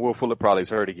 Man, Will Fuller probably is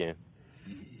hurt again.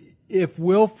 If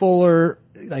Will Fuller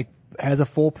has a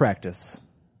full practice,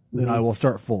 then I will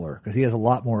start Fuller because he has a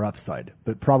lot more upside.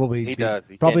 But probably he does.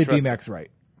 Probably BMAX right.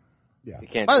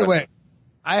 Yeah. By the way,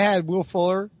 I had Will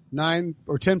Fuller 9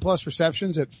 or 10 plus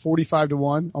receptions at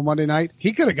 45-1 on Monday night.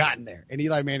 He could have gotten there, and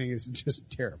Eli Manning is just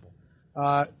terrible.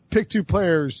 Pick 2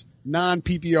 players,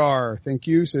 non-PPR. Thank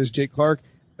you, says Jake Clark.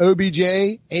 OBJ,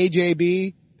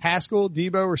 AJB, Pascal,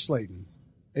 Debo, or Slayton?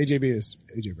 AJB is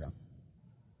AJ Brown.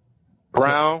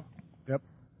 Brown? Yep.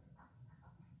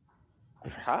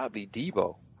 Probably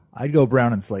Debo. I'd go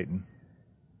Brown and Slayton.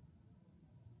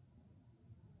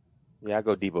 Yeah, I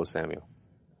go Debo Samuel.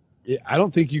 Yeah, I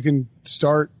don't think you can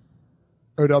start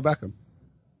Odell Beckham.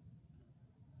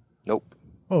 Nope.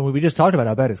 Well, we just talked about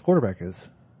how bad his quarterback is.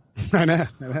 I know.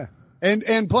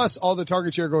 And plus all the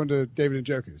target share going to David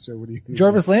Njoku. So what do you?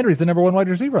 Jarvis Landry's the number 1 wide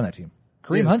receiver on that team.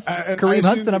 Kareem Hunt's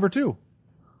the number 2.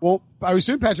 Well, I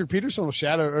assume Patrick Peterson will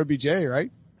shadow OBJ,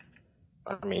 right?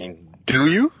 I mean, do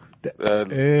you?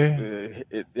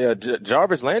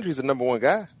 Jarvis Landry's the number 1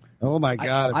 guy. Oh my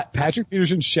God. Patrick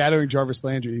Peterson shadowing Jarvis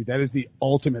Landry, that is the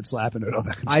ultimate slap in Odell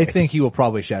Beckham's I face. think he will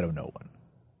probably shadow no one.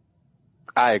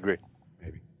 I agree.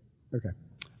 Maybe. Okay.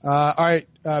 All right.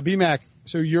 BMAC.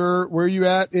 So where are you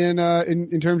at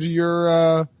in terms of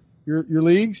your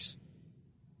leagues?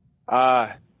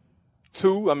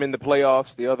 2, I'm in the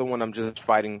playoffs. The other one I'm just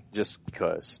fighting just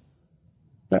because.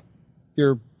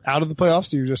 You're out of the playoffs,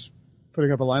 so you're just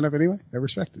putting up a lineup anyway? I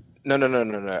respect it. No.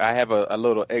 I have a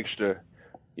little extra,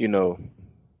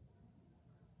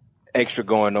 extra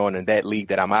going on in that league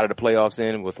that I'm out of the playoffs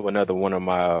in with another one of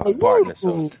my partners.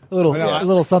 So a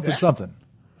little something.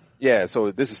 Yeah,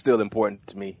 so this is still important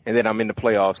to me. And then I'm in the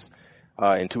playoffs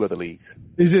in 2 other leagues.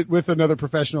 Is it with another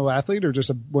professional athlete or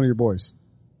just one of your boys?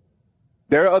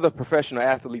 There are other professional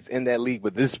athletes in that league,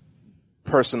 but this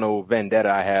personal vendetta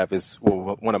I have is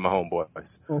one of my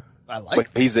homeboys. Oh, I like but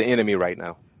he's the enemy right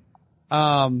now.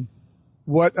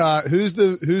 Who's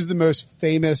the most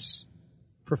famous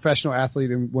professional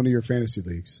athlete in one of your fantasy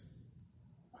leagues?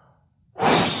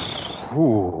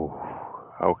 Ooh,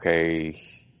 okay.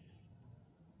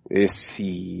 Let's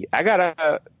see.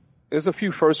 There's a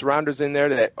few first rounders in there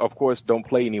that of course don't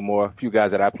play anymore. A few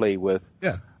guys that I played with.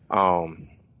 Yeah.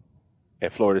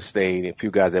 At Florida State, a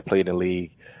few guys that played in the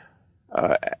league.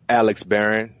 Alex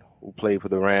Barron, who played for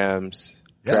the Rams.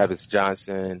 Yeah. Travis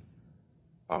Johnson.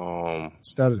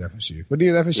 Stud at FSU. What do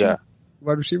you at FSU? Yeah.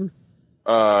 Wide receiver?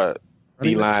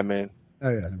 D lineman. Oh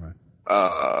yeah, never mind.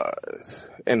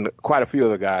 and quite a few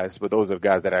other guys, but those are the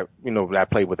guys that I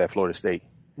played with at Florida State.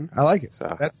 I like it.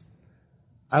 So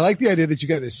I like the idea that you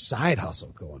got this side hustle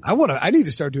going. I need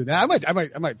to start doing that.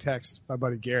 I might text my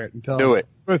buddy Garrett and tell him. Do it.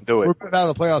 We're putting out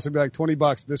of the playoffs. It'll be like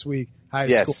 $20 this week.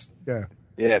 Yes. Yeah.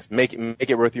 Yes. Make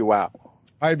it worth your while. All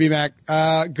right, B-Mac.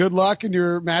 Good luck in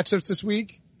your matchups this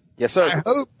week. Yes, sir. I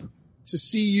hope to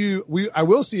see you. I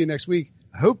will see you next week.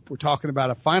 I hope we're talking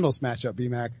about a finals matchup,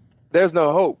 B-Mac. There's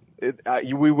no hope.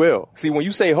 We will. See, when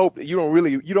you say hope, you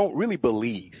don't really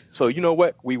believe. So you know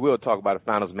what? We will talk about a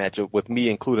finals matchup with me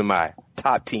including my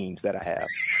top teams that I have.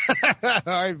 All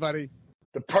right, buddy.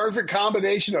 The perfect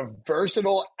combination of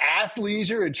versatile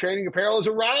athleisure and training apparel has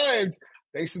arrived.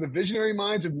 Thanks to the visionary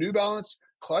minds of New Balance,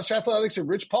 Clutch Athletics, and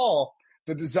Rich Paul,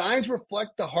 the designs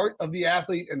reflect the heart of the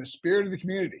athlete and the spirit of the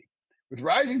community. With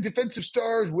rising defensive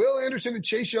stars Will Anderson and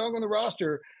Chase Young on the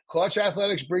roster, Clutch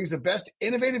Athletics brings the best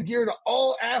innovative gear to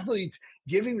all athletes,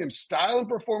 giving them style and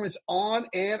performance on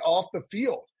and off the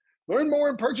field. Learn more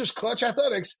and purchase Clutch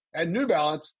Athletics at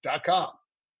NewBalance.com.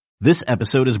 This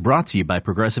episode is brought to you by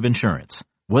Progressive Insurance.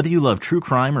 Whether you love true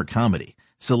crime or comedy,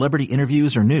 celebrity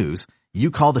interviews or news,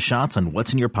 you call the shots on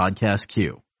what's in your podcast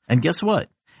queue. And guess what?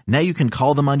 Now you can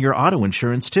call them on your auto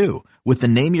insurance too with the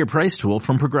Name Your Price tool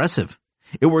from Progressive.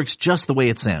 It works just the way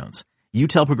it sounds. You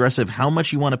tell Progressive how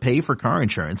much you want to pay for car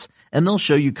insurance, and they'll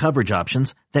show you coverage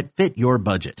options that fit your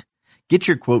budget. Get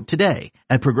your quote today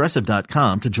at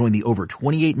Progressive.com to join the over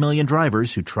 28 million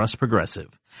drivers who trust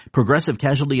Progressive. Progressive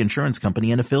Casualty Insurance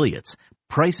Company and Affiliates.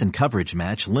 Price and coverage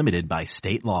match limited by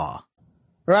state law.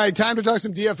 All right, time to talk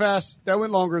some DFS. That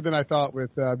went longer than I thought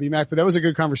with B-Mac, but that was a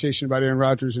good conversation about Aaron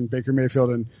Rodgers and Baker Mayfield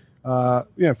and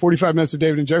 45 minutes of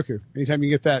David Njoku. Anytime you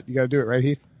get that, you got to do it, right,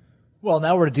 Heath? Well,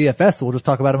 now we're at DFS, so we'll just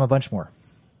talk about him a bunch more.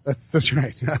 That's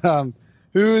right.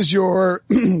 Who's your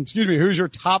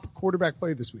top quarterback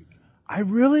play this week? I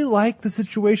really like the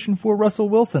situation for Russell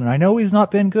Wilson. I know he's not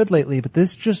been good lately, but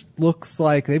this just looks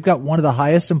like they've got one of the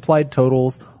highest implied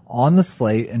totals on the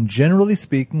slate. And generally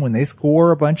speaking, when they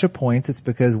score a bunch of points, it's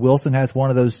because Wilson has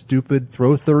one of those stupid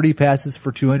throw 30 passes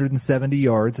for 270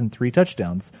 yards and 3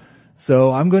 touchdowns.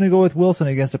 So I'm going to go with Wilson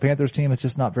against a Panthers team that's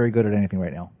just not very good at anything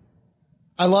right now.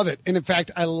 I love it. And in fact,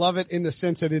 I love it in the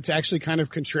sense that it's actually kind of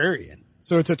contrarian.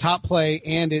 So it's a top play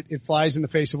and it flies in the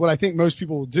face of what I think most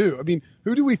people will do. I mean,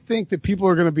 who do we think that people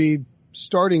are going to be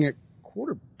starting at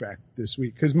quarterback this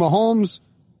week? Because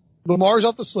Lamar's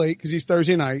off the slate because he's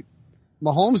Thursday night.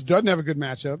 Mahomes doesn't have a good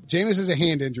matchup. Jameis has a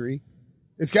hand injury.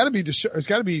 It's got to be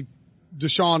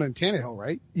Deshaun and Tannehill,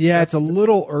 right? Yeah, it's a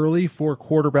little early for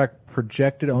quarterback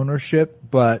projected ownership,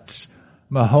 but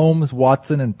Mahomes,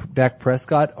 Watson, and Dak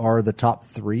Prescott are the top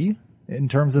 3 in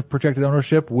terms of projected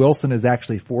ownership. Wilson is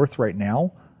actually 4th right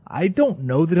now. I don't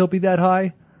know that he'll be that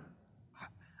high.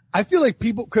 I feel like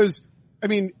correct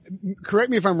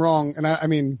me if I'm wrong,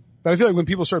 but I feel like when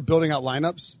people start building out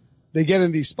lineups, they get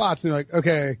in these spots and they're like,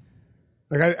 okay,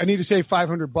 I need to save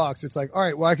 $500. It's like, all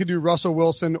right, well, I could do Russell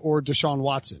Wilson or Deshaun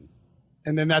Watson.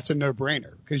 And then that's a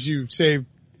no-brainer because you save,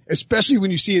 especially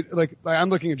when you see it, like I'm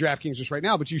looking at DraftKings just right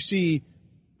now, but you see,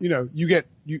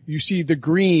 you see the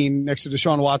green next to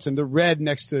Deshaun Watson, the red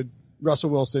next to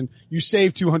Russell Wilson. You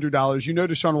save $200.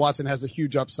 Deshaun Watson has a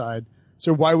huge upside.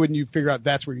 So why wouldn't you figure out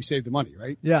that's where you save the money,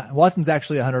 right? Yeah. Watson's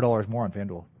actually $100 more on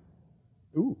FanDuel.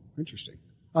 Ooh, interesting.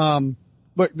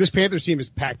 Look, this Panthers team is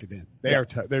packed it in.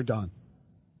 They're done.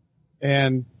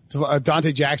 And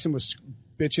Dante Jackson was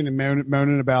bitching and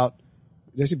moaning about,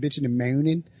 did I say bitching and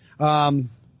moaning?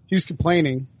 He was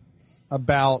complaining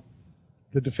about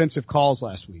the defensive calls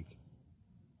last week.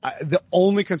 The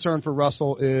only concern for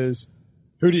Russell is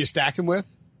who do you stack him with?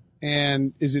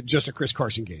 And is it just a Chris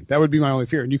Carson game? That would be my only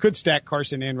fear. And you could stack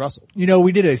Carson and Russell.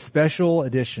 We did a special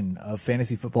edition of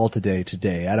Fantasy Football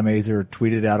Today. Adam Azer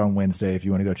tweeted out on Wednesday if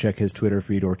you want to go check his Twitter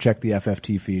feed or check the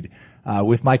FFT feed,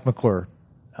 with Mike McClure,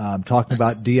 talking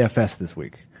about DFS this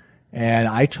week. And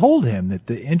I told him that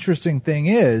the interesting thing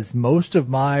is most of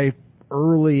my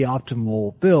early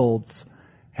optimal builds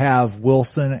have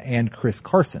Wilson and Chris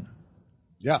Carson.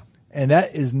 Yeah. And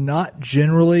that is not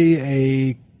generally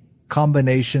a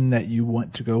combination that you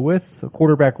want to go with, a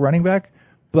quarterback running back.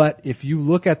 But if you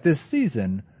look at this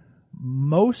season,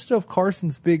 most of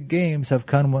Carson's big games have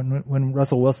come when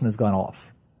Russell Wilson has gone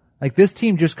off. Like this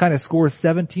team just kind of scores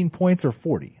 17 points or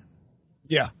 40.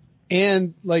 Yeah.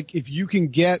 And if you can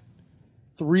get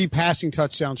 3 passing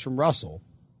touchdowns from Russell,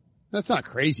 that's not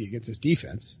crazy against this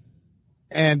defense.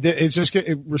 And it's just,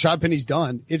 Rashad Penny's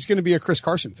done. It's going to be a Chris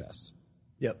Carson fest.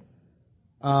 Yep.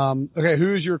 Okay.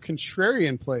 Who's your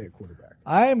contrarian play at quarterback?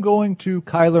 I am going to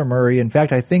Kyler Murray. In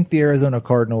fact, I think the Arizona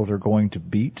Cardinals are going to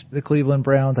beat the Cleveland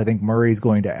Browns. I think Murray's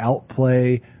going to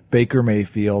outplay Baker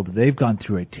Mayfield. They've gone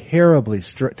through a terribly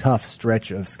tough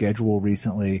stretch of schedule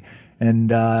recently, and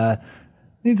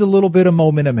needs a little bit of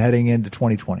momentum heading into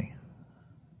 2020.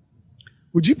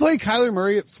 Would you play Kyler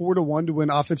Murray at 4-1 to win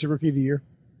Offensive Rookie of the Year?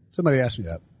 Somebody asked me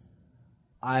that.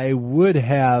 I would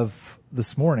have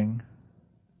this morning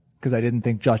because I didn't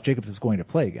think Josh Jacobs was going to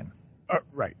play again.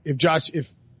 Right.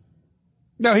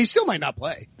 No, he still might not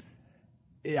play.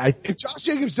 If Josh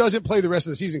Jacobs doesn't play the rest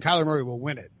of the season, Kyler Murray will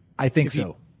win it. I think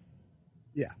so.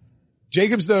 Yeah.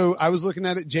 Jacobs, though, I was looking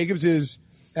at it. Jacobs is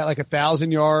at like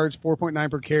 1,000 yards, 4.9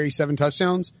 per carry, 7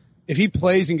 touchdowns. If he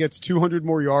plays and gets 200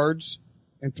 more yards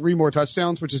and 3 more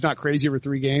touchdowns, which is not crazy over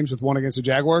 3 games with 1 against the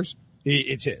Jaguars,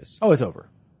 it's his. Oh, it's over.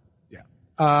 Yeah.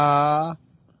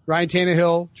 Ryan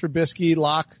Tannehill, Trubisky,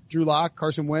 Drew Lock,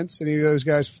 Carson Wentz. Any of those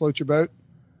guys float your boat?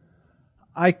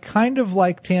 I kind of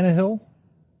like Tannehill.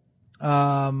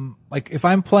 Like if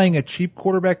I'm playing a cheap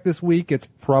quarterback this week, it's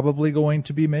probably going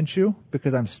to be Minshew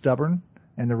because I'm stubborn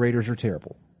and the Raiders are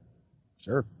terrible.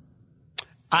 Sure.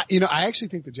 I actually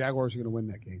think the Jaguars are going to win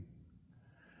that game.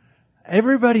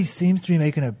 Everybody seems to be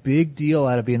making a big deal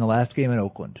out of being the last game in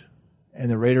Oakland,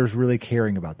 and the Raiders really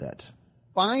caring about that.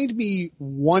 Find me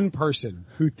one person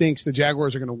who thinks the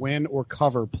Jaguars are going to win or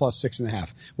cover plus 6.5.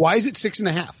 Why is it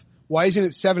 6.5? Why isn't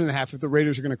it 7.5 if the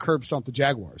Raiders are going to curb stomp the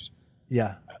Jaguars?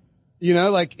 Yeah.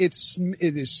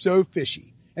 It is so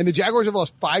fishy. And the Jaguars have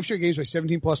lost 5 straight games by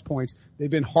 17 plus points. They've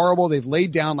been horrible. They've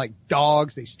laid down like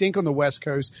dogs. They stink on the West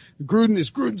Coast.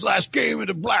 Gruden's last game in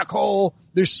the black hole.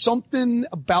 There's something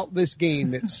about this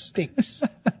game that stinks.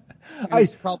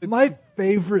 My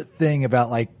favorite thing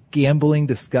about like gambling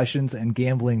discussions and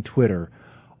gambling Twitter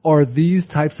are these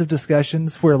types of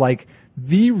discussions where like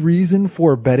the reason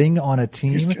for betting on a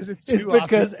team is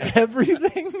because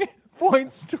everything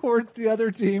points towards the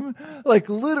other team. Like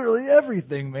literally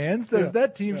everything, man, says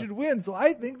that team should win. So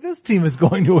I think this team is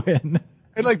going to win.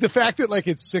 And like the fact that like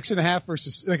it's 6.5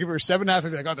 versus like if it were 7.5, I'd be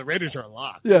like, oh, the Raiders are a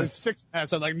lock. Yes. It's 6.5.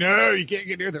 So I'm like, no, you can't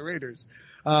get near the Raiders.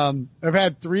 I've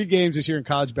had 3 games this year in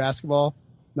college basketball.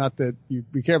 Not that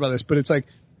we care about this, but it's like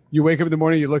you wake up in the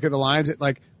morning, you look at the lines.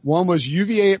 One was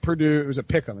UVA at Purdue. It was a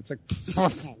pick'em. It's like,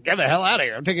 get the hell out of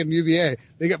here. I'm taking UVA.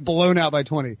 They get blown out by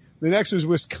 20. The next was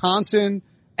Wisconsin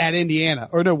at Indiana.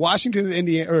 Washington at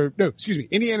Indiana.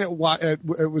 Indiana at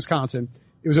Wisconsin.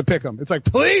 It was a pick'em. It's like,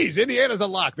 please, Indiana's a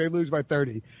lock. They lose by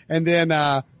 30. And then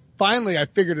finally I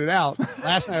figured it out.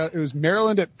 Last night it was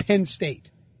Maryland at Penn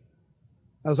State.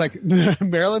 I was like,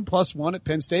 Maryland +1 at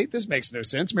Penn State? This makes no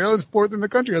sense. Maryland's 4th in the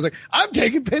country. I was like, I'm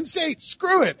taking Penn State.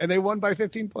 Screw it. And they won by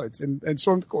 15 points and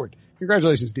stormed the court.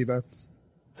 Congratulations, Debo.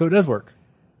 So it does work.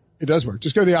 It does work.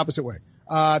 Just go the opposite way.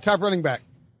 Top running back.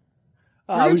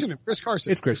 You mentioned him, Chris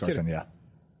Carson. It's Chris Carson, yeah.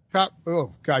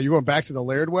 Oh, God, you went back to the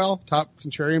Laird well? Top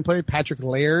contrarian play, Patrick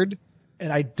Laird.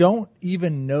 And I don't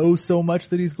even know so much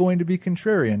that he's going to be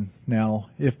contrarian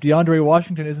now. If DeAndre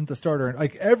Washington isn't the starter,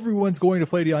 like everyone's going to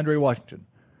play DeAndre Washington.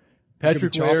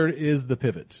 Patrick Laird is the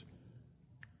pivot.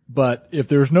 But if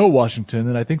there's no Washington,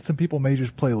 then I think some people may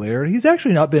just play Laird. He's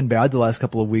actually not been bad the last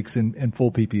couple of weeks in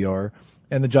full PPR,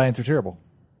 and the Giants are terrible.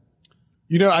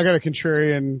 I got a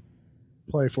contrarian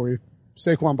play for you.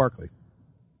 Saquon Barkley.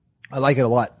 I like it a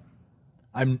lot.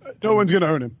 No one's going to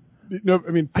own him. No,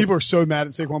 I mean, people are so mad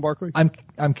at Saquon Barkley.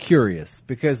 I'm curious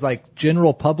because like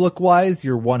general public wise,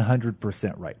 you're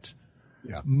 100% right.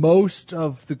 Yeah. Most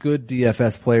of the good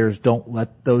DFS players don't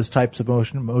let those types of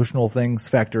emotional things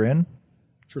factor in.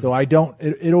 True. So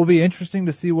it'll be interesting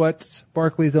to see what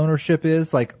Barkley's ownership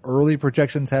is. Like early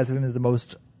projections has him as the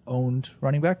most owned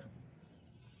running back.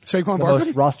 Saquon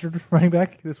Barkley? The most rostered running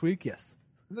back this week, yes.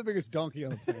 I'm the biggest donkey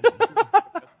on the planet.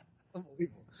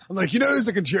 Unbelievable. I'm like, who's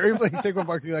a contrarian playing Saquon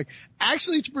Barkley? Like,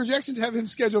 actually, projections have him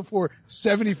scheduled for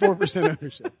 74%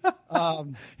 ownership.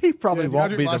 He probably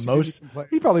won't be the most.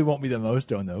 He probably won't be the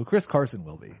most owned though. Chris Carson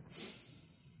will be.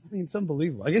 I mean, it's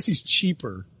unbelievable. I guess he's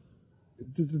cheaper.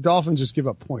 The Dolphins just give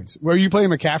up points. Were you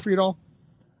playing McCaffrey at all?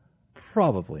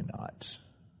 Probably not.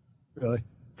 Really?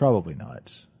 Probably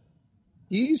not.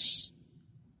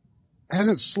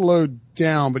 Hasn't slowed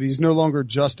down, but he's no longer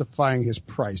justifying his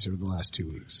price over the last 2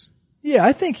 weeks. Yeah,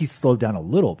 I think he's slowed down a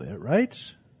little bit, right?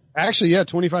 Actually, yeah,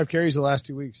 25 carries the last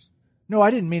 2 weeks. No, I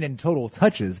didn't mean in total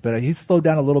touches, but he's slowed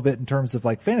down a little bit in terms of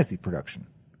like fantasy production.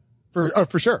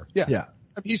 For sure, yeah. Yeah.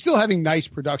 I mean, he's still having nice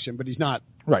production, but he's not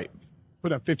right.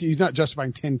 Put up 50. He's not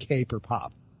justifying 10K per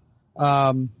pop.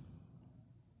 Leonard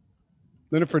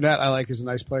Fournette, I like, is a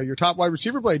nice play. Your top wide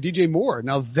receiver play, DJ Moore.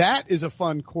 Now that is a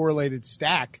fun correlated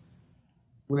stack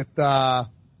with, I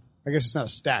guess it's not a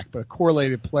stack, but a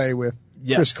correlated play with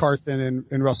Chris Carson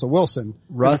and Russell Wilson.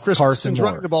 Chris Carson's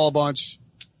running the ball a bunch.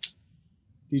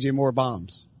 DJ Moore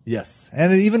bombs. Yes.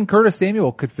 And even Curtis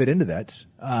Samuel could fit into that.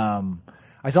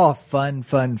 I saw a fun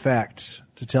fact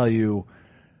to tell you.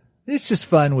 It's just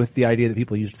fun with the idea that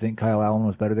people used to think Kyle Allen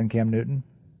was better than Cam Newton.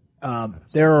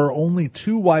 There are only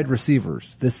 2 wide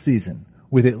receivers this season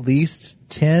with at least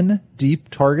 10 deep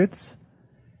targets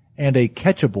and a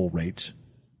catchable rate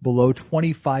below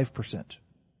 25%.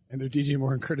 And they're DJ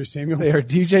Moore and Curtis Samuel? They are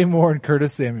DJ Moore and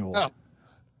Curtis Samuel. Oh.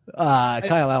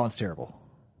 Kyle Allen's terrible.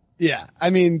 Yeah.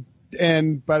 I mean,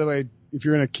 and by the way, if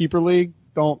you're in a keeper league,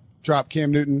 don't drop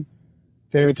Cam Newton.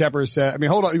 David Tepper said, I mean,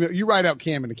 hold on. You ride out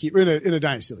Cam in a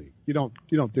dynasty league. You don't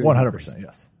do 100%.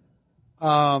 Yes.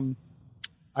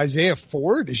 Isaiah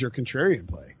Ford is your contrarian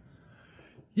play.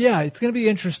 Yeah. It's going to be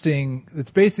interesting.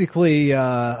 It's basically,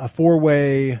 a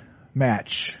 4-way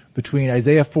match between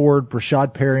Isaiah Ford,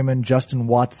 Brashad Perryman, Justin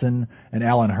Watson, and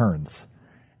Allen Hurns.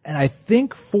 And I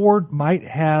think Ford might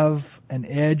have an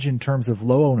edge in terms of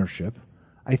low ownership.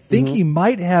 I think he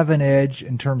might have an edge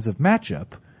in terms of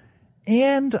matchup.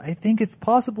 And I think it's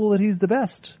possible that he's the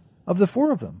best of the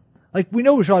 4 of them. Like, we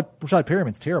know Brashad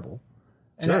Perryman's terrible.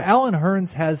 And sure. Allen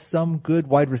Hurns has some good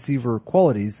wide receiver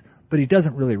qualities, but he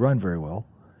doesn't really run very well.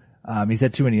 He's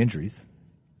had too many injuries.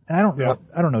 And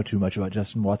I don't know too much about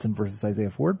Justin Watson versus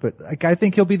Isaiah Ford, but I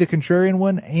think he'll be the contrarian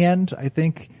one, and I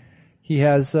think he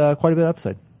has quite a bit of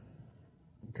upside.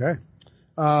 Okay.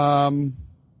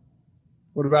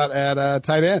 What about at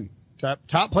tight end?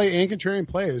 Top play and contrarian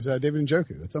play is David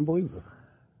Njoku. That's unbelievable.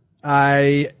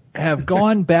 I have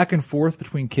gone back and forth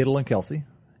between Kittle and Kelsey.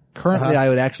 Currently, I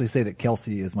would actually say that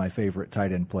Kelsey is my favorite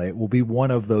tight end play. It will be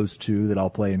one of those 2 that I'll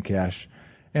play in cash.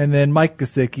 And then Mike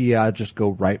Gesicki, I'll just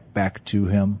go right back to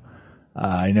him.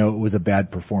 I know it was a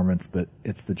bad performance, but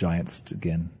it's the Giants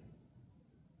again.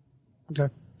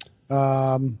 Okay.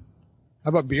 How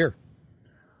about Beer?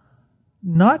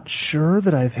 Not sure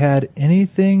that I've had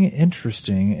anything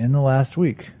interesting in the last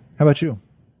week. How about you?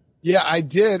 Yeah, I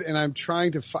did, and I'm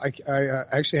trying to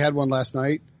I actually had one last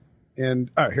night, and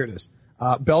here it is.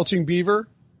 Belching Beaver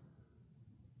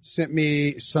sent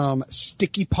me some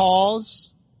Sticky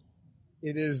Paws.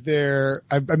 It is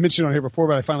I mentioned on here before,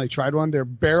 but I finally tried one. Their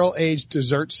barrel-aged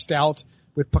dessert stout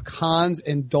with pecans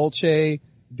and dulce de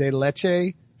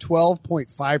leche,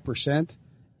 12.5%.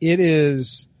 It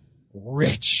is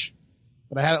rich.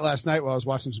 But I had it last night while I was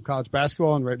watching some college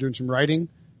basketball and doing some writing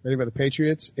by the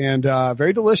Patriots, and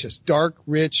very delicious. Dark,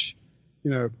 rich,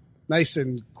 nice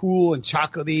and cool and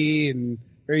chocolatey and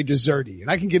very desserty. And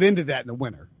I can get into that in the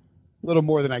winter a little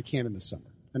more than I can in the summer.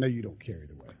 I know you don't care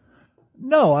either way.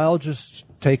 No, I'll just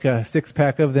take a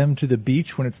 6-pack of them to the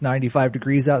beach when it's 95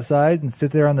 degrees outside and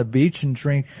sit there on the beach and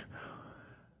drink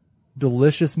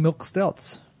delicious milk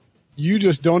stouts. You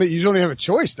don't have a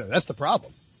choice though. That's the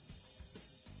problem.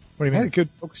 What do you mean? I had a good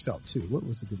milk stout too. What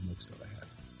was the good milk stout I had?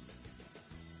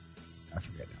 I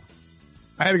forget now.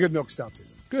 I had a good milk stout too.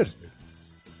 Good.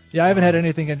 Yeah, I haven't had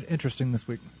anything interesting this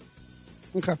week.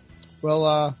 Okay.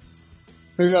 Well,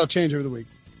 maybe that'll change over the week.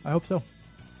 I hope so.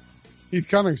 Heath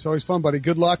Cummings, always fun, buddy.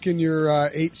 Good luck in your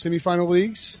 8 semifinal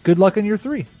leagues. Good luck in your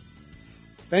 3.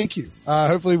 Thank you.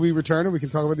 Hopefully we return and we can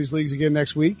talk about these leagues again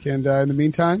next week. And in the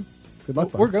meantime, good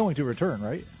luck. We're going to return,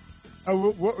 right?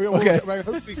 Okay.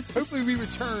 Hopefully we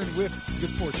return with good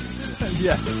fortune.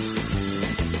 Yeah.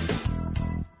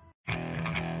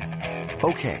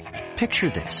 Okay, picture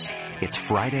this. It's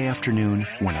Friday afternoon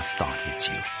when a thought hits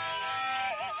you.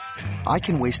 I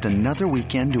can waste another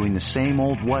weekend doing the same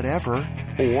old whatever,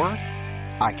 or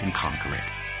I can conquer it.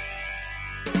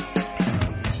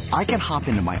 I can hop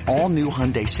into my all-new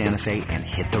Hyundai Santa Fe and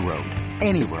hit the road.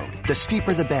 Any road. The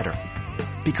steeper the better.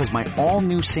 Because my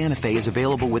all-new Santa Fe is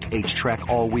available with H-Track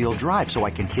all-wheel drive, so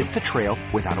I can hit the trail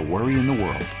without a worry in the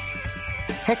world.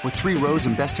 Heck, with 3 rows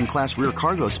and best-in-class rear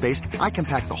cargo space, I can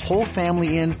pack the whole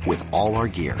family in with all our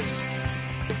gear.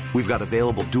 We've got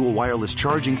available dual wireless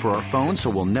charging for our phones, so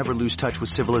we'll never lose touch with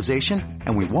civilization,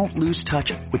 and we won't lose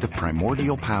touch with the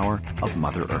primordial power of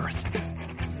Mother Earth.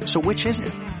 So which is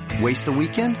it? Waste the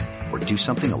weekend or do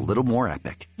something a little more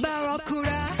epic?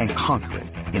 And conquer it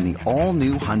in the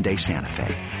all-new Hyundai Santa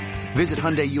Fe. Visit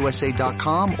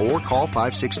HyundaiUSA.com or call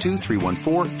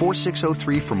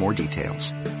 562-314-4603 for more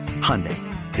details. Hyundai,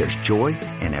 there's joy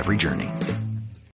in every journey.